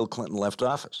when Bill Clinton left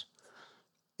office.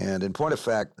 And in point of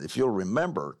fact, if you'll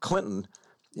remember, Clinton,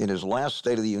 in his last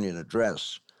State of the Union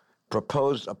address,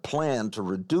 proposed a plan to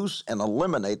reduce and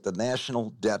eliminate the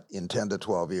national debt in 10 to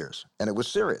 12 years. And it was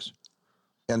serious.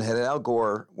 And had Al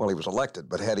Gore, well, he was elected,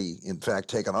 but had he, in fact,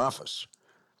 taken office,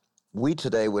 we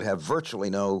today would have virtually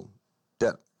no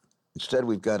debt. Instead,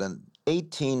 we've got an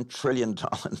 $18 trillion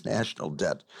national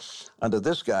debt. Under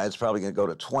this guy, it's probably going to go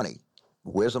to 20.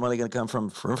 Where's the money going to come from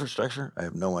for infrastructure? I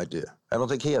have no idea. I don't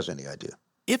think he has any idea.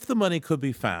 If the money could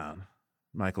be found,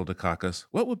 Michael Dukakis,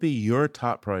 what would be your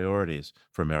top priorities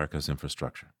for America's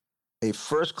infrastructure? A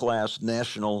first-class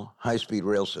national high-speed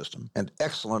rail system and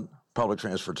excellent public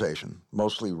transportation,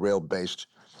 mostly rail-based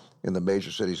in the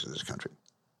major cities of this country.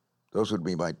 Those would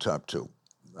be my top two.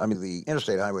 I mean, the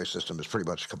interstate highway system is pretty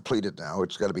much completed now.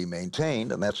 It's got to be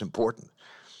maintained, and that's important.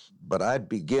 But I'd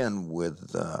begin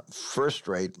with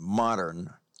first-rate, modern,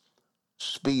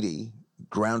 speedy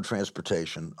ground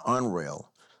transportation on rail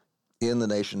in the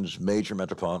nation's major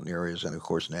metropolitan areas and, of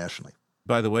course, nationally.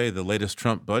 By the way, the latest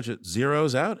Trump budget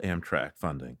zeroes out Amtrak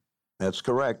funding. That's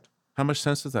correct. How much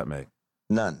sense does that make?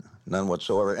 None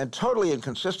whatsoever, and totally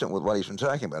inconsistent with what he's been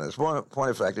talking about. As a point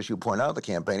of fact, as you point out in the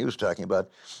campaign, he was talking about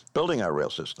building our rail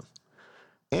system.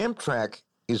 Amtrak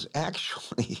is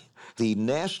actually the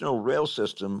national rail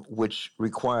system which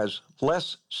requires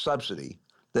less subsidy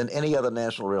than any other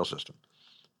national rail system.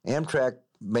 Amtrak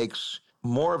makes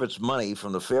more of its money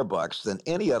from the fare box than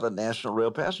any other national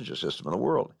rail passenger system in the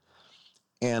world.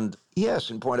 And yes,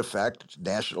 in point of fact,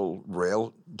 national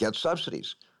rail gets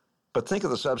subsidies. But think of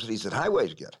the subsidies that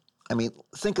highways get. I mean,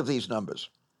 think of these numbers.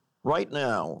 Right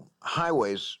now,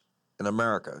 highways in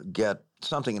America get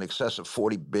something in excess of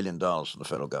 $40 billion from the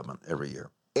federal government every year.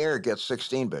 Air gets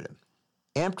 $16 billion.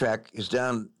 Amtrak is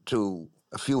down to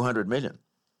a few $100 million,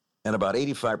 and about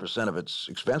 85% of its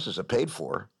expenses are paid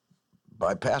for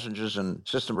by passengers and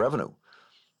system revenue.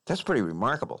 That's pretty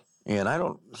remarkable, and I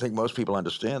don't think most people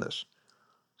understand this.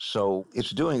 So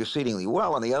it's doing exceedingly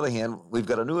well. On the other hand, we've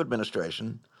got a new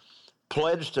administration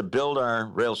pledged to build our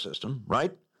rail system,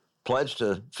 right? Pledged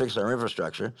to fix our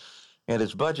infrastructure, and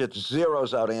its budget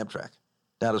zeroes out Amtrak.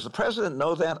 Now, does the president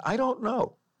know that? I don't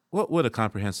know. What would a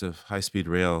comprehensive high-speed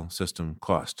rail system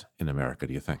cost in America,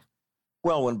 do you think?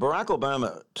 Well, when Barack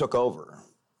Obama took over,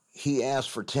 he asked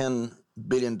for $10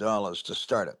 billion to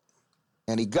start it.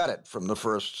 And he got it from the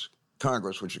first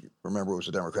Congress, which, remember, was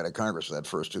a Democratic Congress for that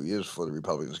first 2 years before the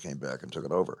Republicans came back and took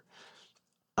it over.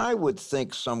 I would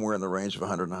think somewhere in the range of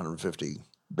 $100 and $150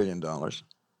 billion.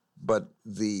 But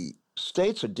the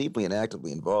states are deeply and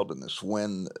actively involved in this.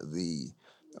 When the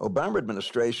Obama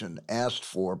administration asked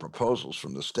for proposals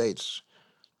from the states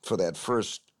for that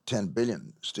first $10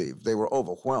 billion, Steve, they were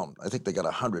overwhelmed. I think they got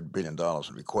 $100 billion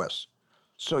in requests.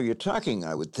 So you're talking,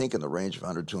 I would think, in the range of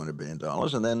 $100, $200 billion,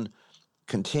 and then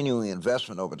continuing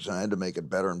investment over time to make it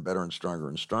better and better and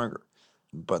stronger.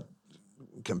 But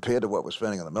compared to what we're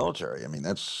spending on the military, I mean,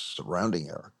 that's a rounding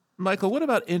error. Michael, what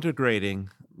about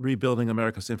integrating rebuilding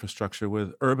America's infrastructure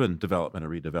with urban development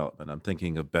and redevelopment? I'm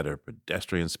thinking of better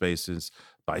pedestrian spaces,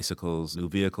 bicycles, new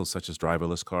vehicles such as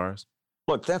driverless cars.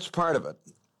 Look, that's part of it.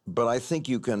 But I think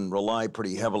you can rely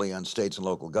pretty heavily on states and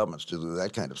local governments to do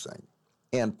that kind of thing.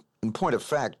 And in point of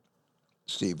fact,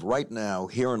 Steve, right now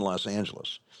here in Los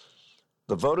Angeles,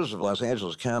 the voters of Los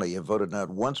Angeles County have voted not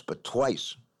once but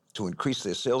twice to increase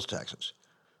their sales taxes,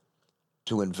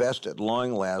 to invest at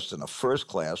long last in a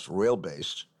first-class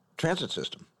rail-based transit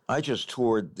system. I just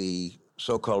toured the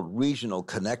so-called regional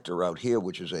connector out here,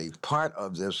 which is a part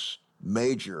of this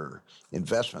major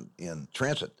investment in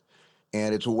transit.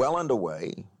 And it's well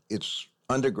underway. It's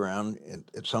underground,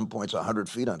 at some points 100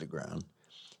 feet underground.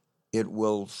 It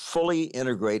will fully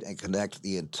integrate and connect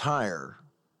the entire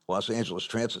Los Angeles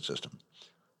transit system.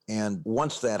 And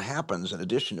once that happens, in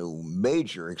addition to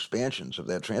major expansions of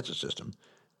that transit system,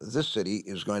 this city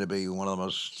is going to be one of the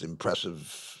most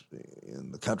impressive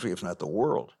in the country, if not the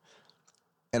world.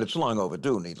 And it's long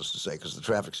overdue, needless to say, because the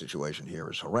traffic situation here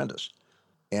is horrendous.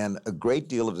 And a great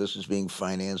deal of this is being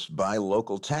financed by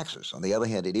local taxes. On the other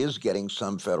hand, it is getting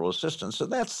some federal assistance,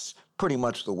 and that's pretty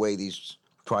much the way these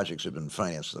projects have been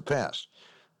financed in the past.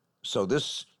 So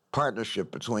this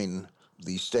partnership between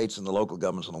the states and the local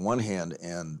governments on the one hand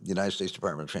and the United States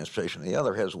Department of Transportation on the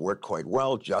other has worked quite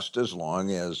well, just as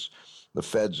long as the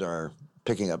feds are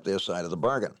picking up their side of the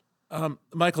bargain.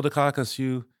 Michael Dukakis,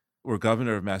 you were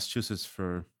governor of Massachusetts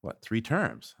for, 3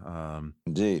 terms?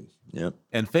 Indeed, yep.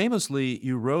 And famously,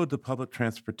 you rode the public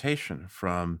transportation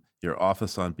from your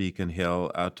office on Beacon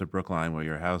Hill out to Brookline, where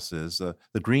your house is,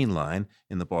 the Green Line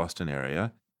in the Boston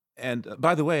area. And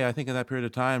by the way, I think in that period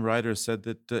of time, riders said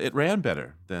that it ran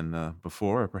better than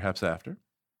before or perhaps after.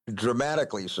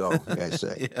 Dramatically so, I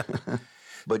say.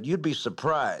 But you'd be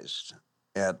surprised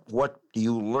at what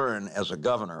you learn as a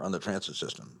governor on the transit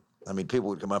system. I mean, people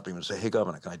would come up to me and say, "Hey,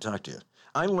 Governor, can I talk to you?"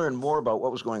 I learned more about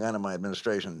what was going on in my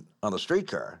administration on the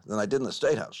streetcar than I did in the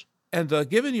State House. And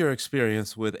given your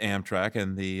experience with Amtrak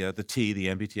and the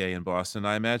MBTA in Boston,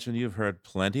 I imagine you've heard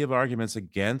plenty of arguments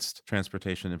against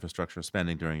transportation infrastructure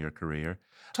spending during your career.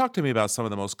 Talk to me about some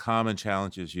of the most common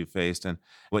challenges you faced and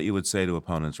what you would say to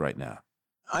opponents right now.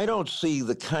 I don't see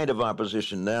the kind of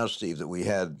opposition now, Steve, that we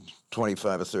had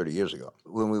 25 or 30 years ago,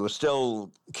 when we were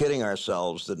still kidding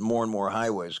ourselves that more and more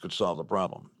highways could solve the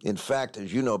problem. In fact,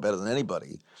 as you know better than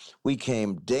anybody, we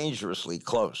came dangerously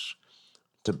close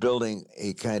to building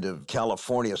a kind of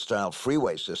California-style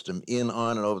freeway system in,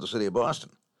 on, and over the city of Boston,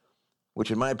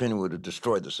 which in my opinion would have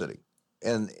destroyed the city.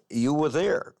 And you were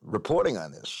there reporting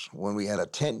on this when we had a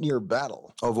 10-year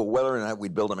battle over whether or not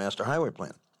we'd build a master highway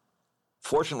plan.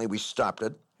 Fortunately, we stopped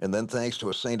it, and then thanks to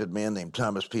a sainted man named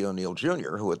Thomas P. O'Neill,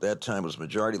 Jr., who at that time was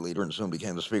majority leader and soon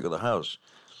became the Speaker of the House,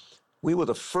 we were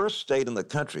the first state in the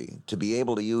country to be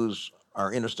able to use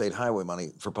our interstate highway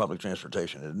money for public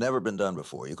transportation. It had never been done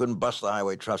before. You couldn't bust the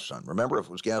highway trust fund. Remember, if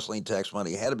it was gasoline tax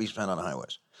money, it had to be spent on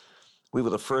highways. We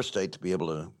were the first state to be able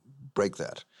to break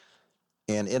that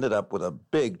and ended up with a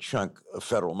big chunk of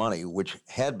federal money, which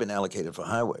had been allocated for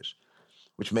highways,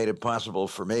 which made it possible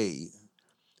for me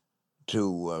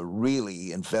to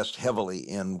really invest heavily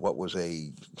in what was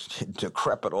a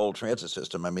decrepit old transit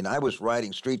system. I mean, I was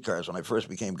riding streetcars when I first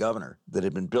became governor that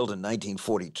had been built in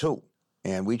 1942,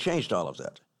 and we changed all of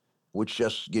that, which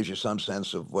just gives you some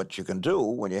sense of what you can do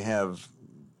when you have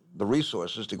the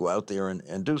resources to go out there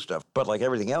and do stuff. But like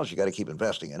everything else, you got to keep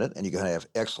investing in it, and you got to have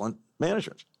excellent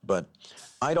management. But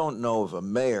I don't know of a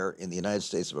mayor in the United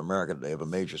States of America today, of a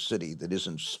major city, that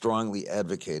isn't strongly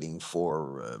advocating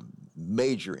for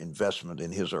major investment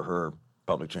in his or her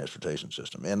public transportation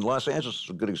system. And Los Angeles is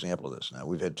a good example of this now.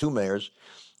 We've had 2 mayors,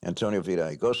 Antonio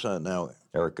Villaraigosa and now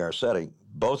Eric Garcetti,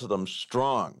 both of them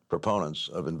strong proponents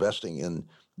of investing in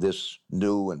this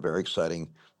new and very exciting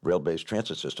rail-based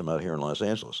transit system out here in Los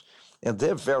Angeles. And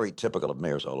they're very typical of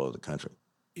mayors all over the country.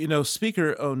 You know,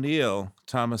 Speaker O'Neill,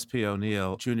 Thomas P.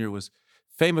 O'Neill, Jr., was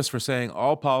famous for saying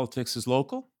all politics is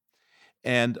local.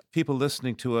 And people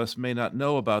listening to us may not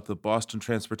know about the Boston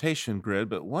transportation grid,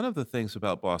 but one of the things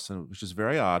about Boston, which is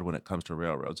very odd when it comes to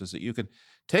railroads, is that you can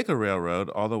take a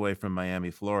railroad all the way from Miami,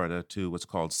 Florida, to what's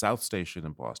called South Station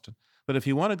in Boston. But if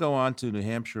you want to go on to New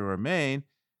Hampshire or Maine,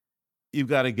 you've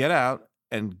got to get out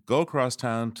and go across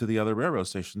town to the other railroad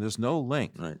station. There's no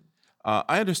link. Right.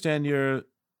 I understand your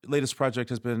latest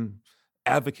project has been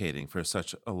advocating for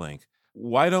such a link.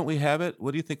 Why don't we have it?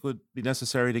 What do you think would be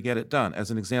necessary to get it done,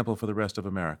 as an example for the rest of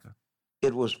America?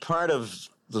 It was part of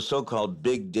the so-called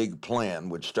Big Dig plan,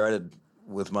 which started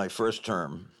with my first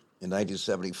term in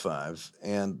 1975,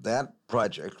 and that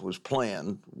project was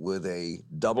planned with a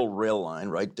double rail line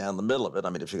right down the middle of it. I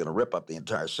mean, if you're going to rip up the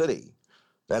entire city,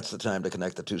 that's the time to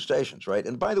connect the 2 stations, right?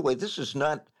 And by the way, this is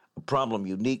not a problem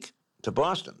unique to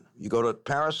Boston. You go to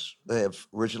Paris, they have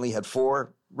originally had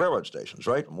 4 railroad stations,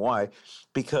 right? And why?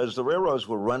 Because the railroads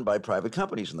were run by private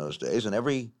companies in those days, and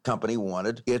every company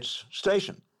wanted its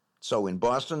station. So in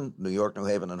Boston, New York, New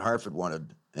Haven, and Hartford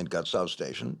wanted and got South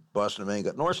Station. Boston and Maine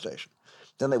got North Station.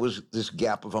 Then there was this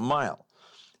gap of a mile.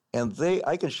 And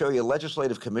I can show you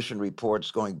legislative commission reports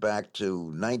going back to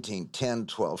 1910,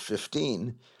 12,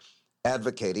 15,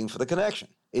 advocating for the connection.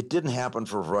 It didn't happen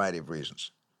for a variety of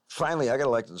reasons. Finally, I got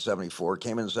elected in 74,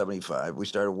 came in 75. We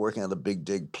started working on the Big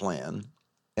Dig plan.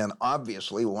 And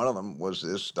obviously, one of them was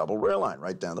this double rail line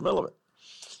right down the middle of it.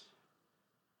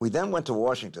 We then went to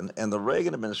Washington, and the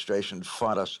Reagan administration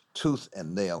fought us tooth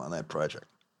and nail on that project.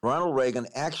 Ronald Reagan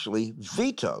actually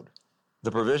vetoed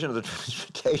the provision of the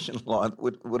transportation law that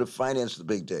would have financed the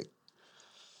Big Dig.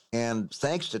 And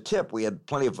thanks to Tip, we had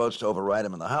plenty of votes to override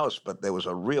him in the House, but there was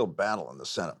a real battle in the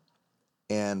Senate.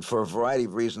 And for a variety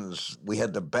of reasons, we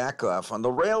had to back off on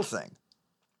the rail thing.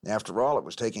 After all, it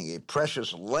was taking a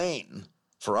precious lane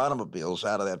for automobiles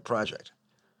out of that project.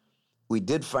 We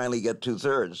did finally get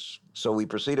 2/3, so we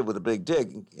proceeded with a big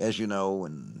dig, as you know,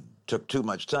 and took too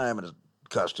much time and it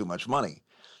cost too much money.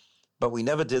 But we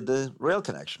never did the rail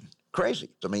connection. Crazy.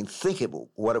 I mean, think of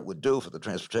what it would do for the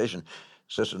transportation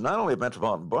system, not only of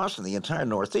metropolitan Boston, the entire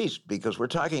Northeast, because we're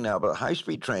talking now about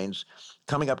high-speed trains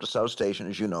coming up to South Station,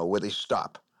 as you know, where they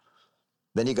stop.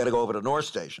 Then you got to go over to North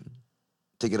Station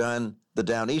to get on the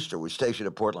Downeaster, which takes you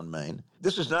to Portland, Maine.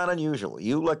 This is not unusual.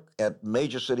 You look at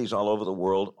major cities all over the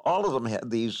world, all of them had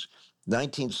these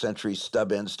 19th century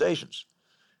stub-end stations,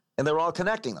 and they're all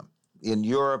connecting them. In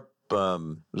Europe,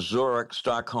 Zurich,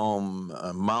 Stockholm,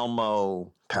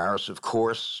 Malmo, Paris, of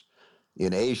course.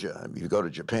 In Asia, you go to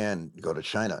Japan, you go to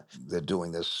China, they're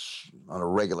doing this on a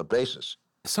regular basis.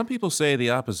 Some people say the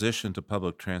opposition to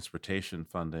public transportation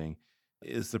funding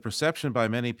is the perception by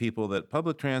many people that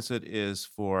public transit is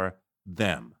for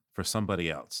them, for somebody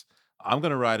else. I'm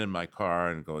going to ride in my car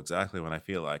and go exactly when I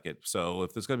feel like it. So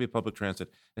if there's going to be public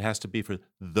transit, it has to be for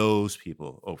those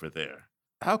people over there.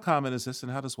 How common is this,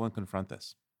 and how does one confront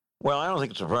this? Well, I don't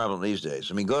think it's a problem these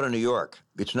days. I mean, go to New York.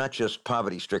 It's not just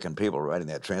poverty-stricken people riding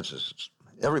that transit.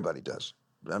 Everybody does.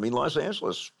 I mean, Los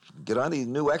Angeles, get on the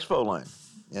new Expo line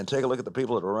and take a look at the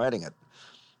people that are riding it.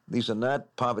 These are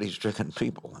not poverty-stricken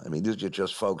people. I mean, these are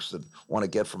just folks that want to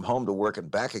get from home to work and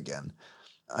back again.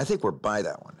 I think we're by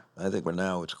that one. I think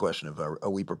it's a question of are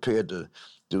we prepared to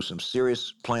do some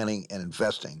serious planning and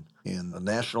investing in the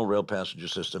national rail passenger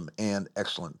system and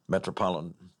excellent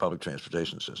metropolitan public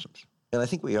transportation systems. And I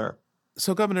think we are.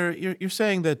 So, Governor, you're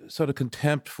saying that sort of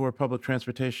contempt for public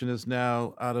transportation is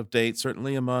now out of date,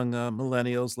 certainly among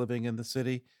millennials living in the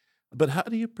city. But how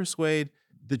do you persuade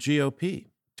the GOP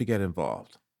to get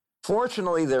involved?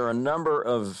 Fortunately, there are a number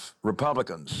of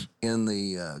Republicans in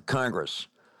the Congress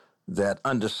that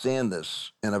understand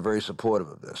this and are very supportive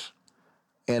of this.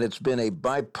 And it's been a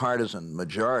bipartisan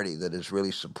majority that has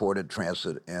really supported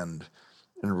transit and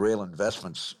rail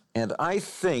investments. And I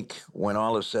think when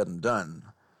all is said and done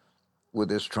with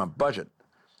this Trump budget,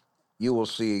 you will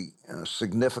see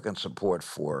significant support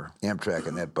for Amtrak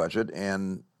in that budget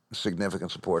and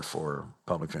significant support for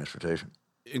public transportation.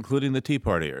 Including the Tea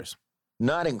Partiers?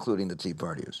 Not including the Tea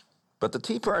Partiers. But the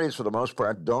Tea Partiers, for the most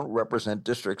part, don't represent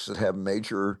districts that have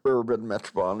major urban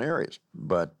metropolitan areas.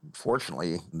 But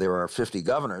fortunately, there are 50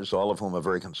 governors, all of whom are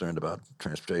very concerned about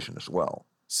transportation as well.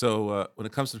 So when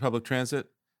it comes to public transit,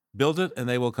 build it and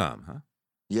they will come, huh?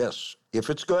 Yes. If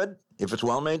it's good, if it's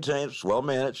well-maintained, it's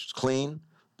well-managed, it's clean,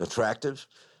 attractive,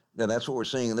 then that's what we're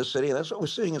seeing in this city, and that's what we're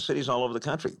seeing in cities all over the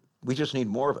country. We just need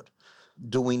more of it.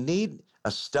 Do we need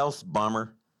a stealth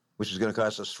bomber, which is going to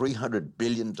cost us $300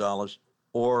 billion,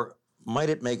 or might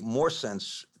it make more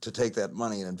sense to take that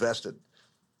money and invest it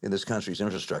in this country's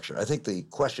infrastructure? I think the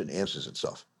question answers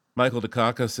itself. Michael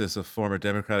Dukakis is a former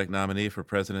Democratic nominee for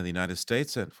President of the United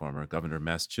States and former governor of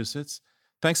Massachusetts.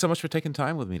 Thanks so much for taking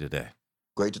time with me today.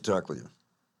 Great to talk with you.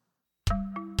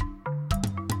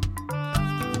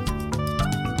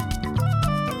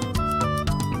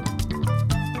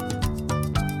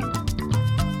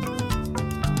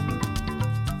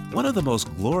 One of the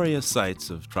most glorious sights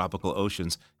of tropical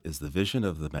oceans is the vision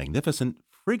of the magnificent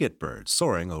frigate bird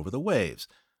soaring over the waves.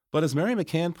 But as Mary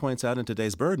McCann points out in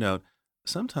today's Bird Note,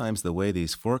 sometimes the way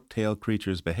these fork-tailed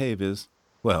creatures behave is,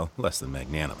 well, less than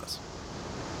magnanimous.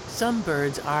 Some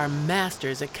birds are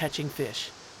masters at catching fish.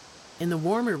 In the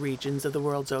warmer regions of the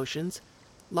world's oceans,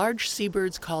 large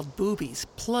seabirds called boobies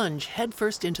plunge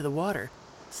headfirst into the water,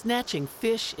 snatching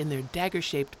fish in their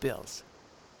dagger-shaped bills.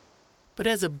 But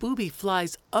as a booby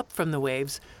flies up from the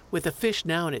waves with a fish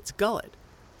now in its gullet,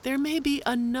 there may be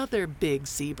another big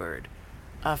seabird,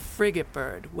 a frigate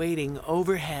bird waiting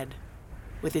overhead,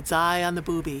 with its eye on the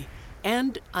booby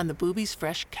and on the booby's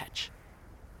fresh catch.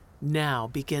 Now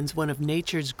begins one of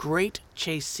nature's great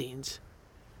chase scenes.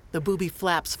 The booby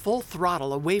flaps full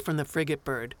throttle away from the frigate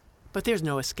bird, but there's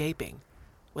no escaping.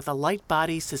 With a light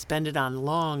body suspended on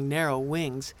long, narrow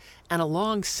wings and a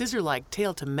long, scissor-like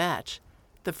tail to match,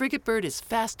 the frigate bird is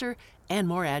faster and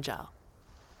more agile.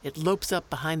 It lopes up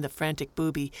behind the frantic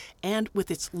booby and,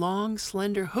 with its long,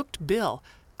 slender, hooked bill,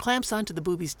 clamps onto the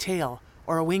booby's tail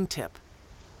or a wingtip.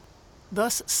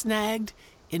 Thus snagged,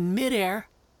 in midair,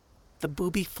 the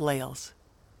booby flails.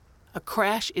 A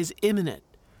crash is imminent,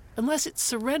 unless it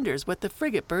surrenders what the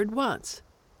frigate bird wants.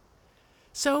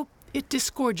 So it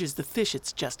disgorges the fish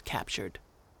it's just captured.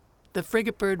 The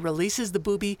frigate bird releases the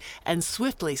booby and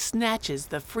swiftly snatches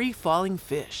the free-falling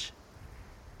fish.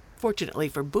 Fortunately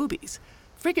for boobies,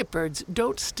 frigate birds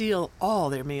don't steal all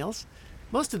their meals.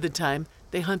 Most of the time,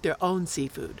 they hunt their own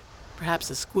seafood,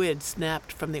 Perhaps a squid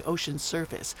snapped from the ocean's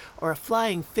surface, or a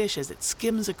flying fish as it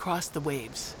skims across the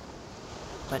waves.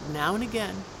 But now and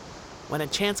again, when a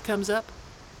chance comes up,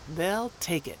 they'll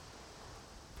take it.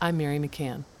 I'm Mary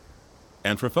McCann.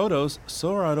 And for photos,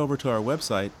 soar on over to our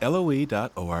website,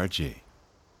 loe.org.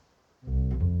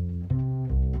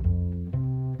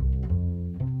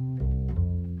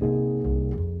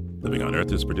 Living on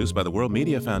Earth is produced by the World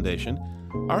Media Foundation.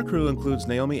 Our crew includes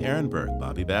Naomi Ehrenberg,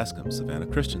 Bobby Bascom, Savannah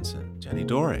Christensen, Jenny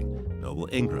Doring, Noble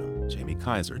Ingram, Jamie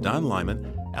Kaiser, Don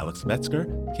Lyman, Alex Metzger,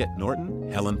 Kit Norton,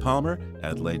 Helen Palmer,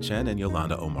 Adelaide Chen, and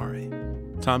Yolanda Omari.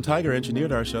 Tom Tiger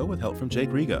engineered our show with help from Jake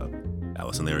Rigo.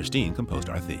 Allison Lierstein composed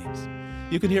our themes.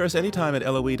 You can hear us anytime at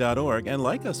LOE.org and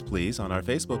like us, please, on our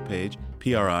Facebook page,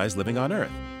 PRI's Living on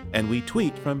Earth. And we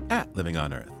tweet from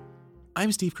 @LivingOnEarth.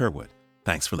 I'm Steve Curwood.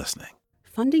 Thanks for listening.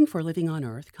 Funding for Living on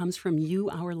Earth comes from you,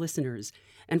 our listeners,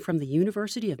 and from the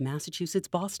University of Massachusetts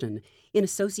Boston, in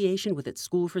association with its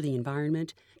School for the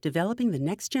Environment, developing the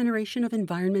next generation of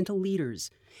environmental leaders,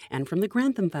 and from the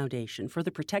Grantham Foundation for the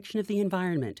Protection of the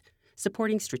Environment,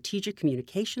 supporting strategic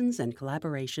communications and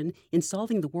collaboration in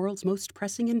solving the world's most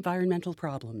pressing environmental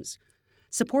problems.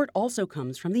 Support also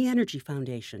comes from the Energy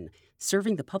Foundation,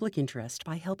 serving the public interest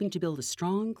by helping to build a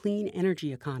strong, clean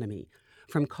energy economy,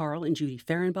 from Carl and Judy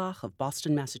Fehrenbach of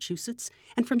Boston, Massachusetts,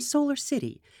 and from Solar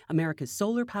City, America's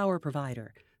solar power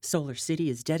provider. Solar City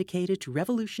is dedicated to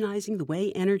revolutionizing the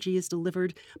way energy is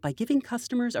delivered by giving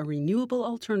customers a renewable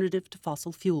alternative to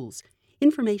fossil fuels.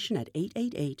 Information at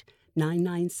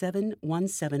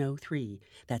 888-997-1703.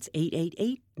 That's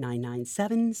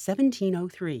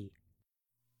 888-997-1703.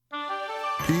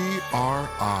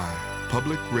 PRI,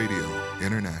 Public Radio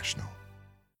International.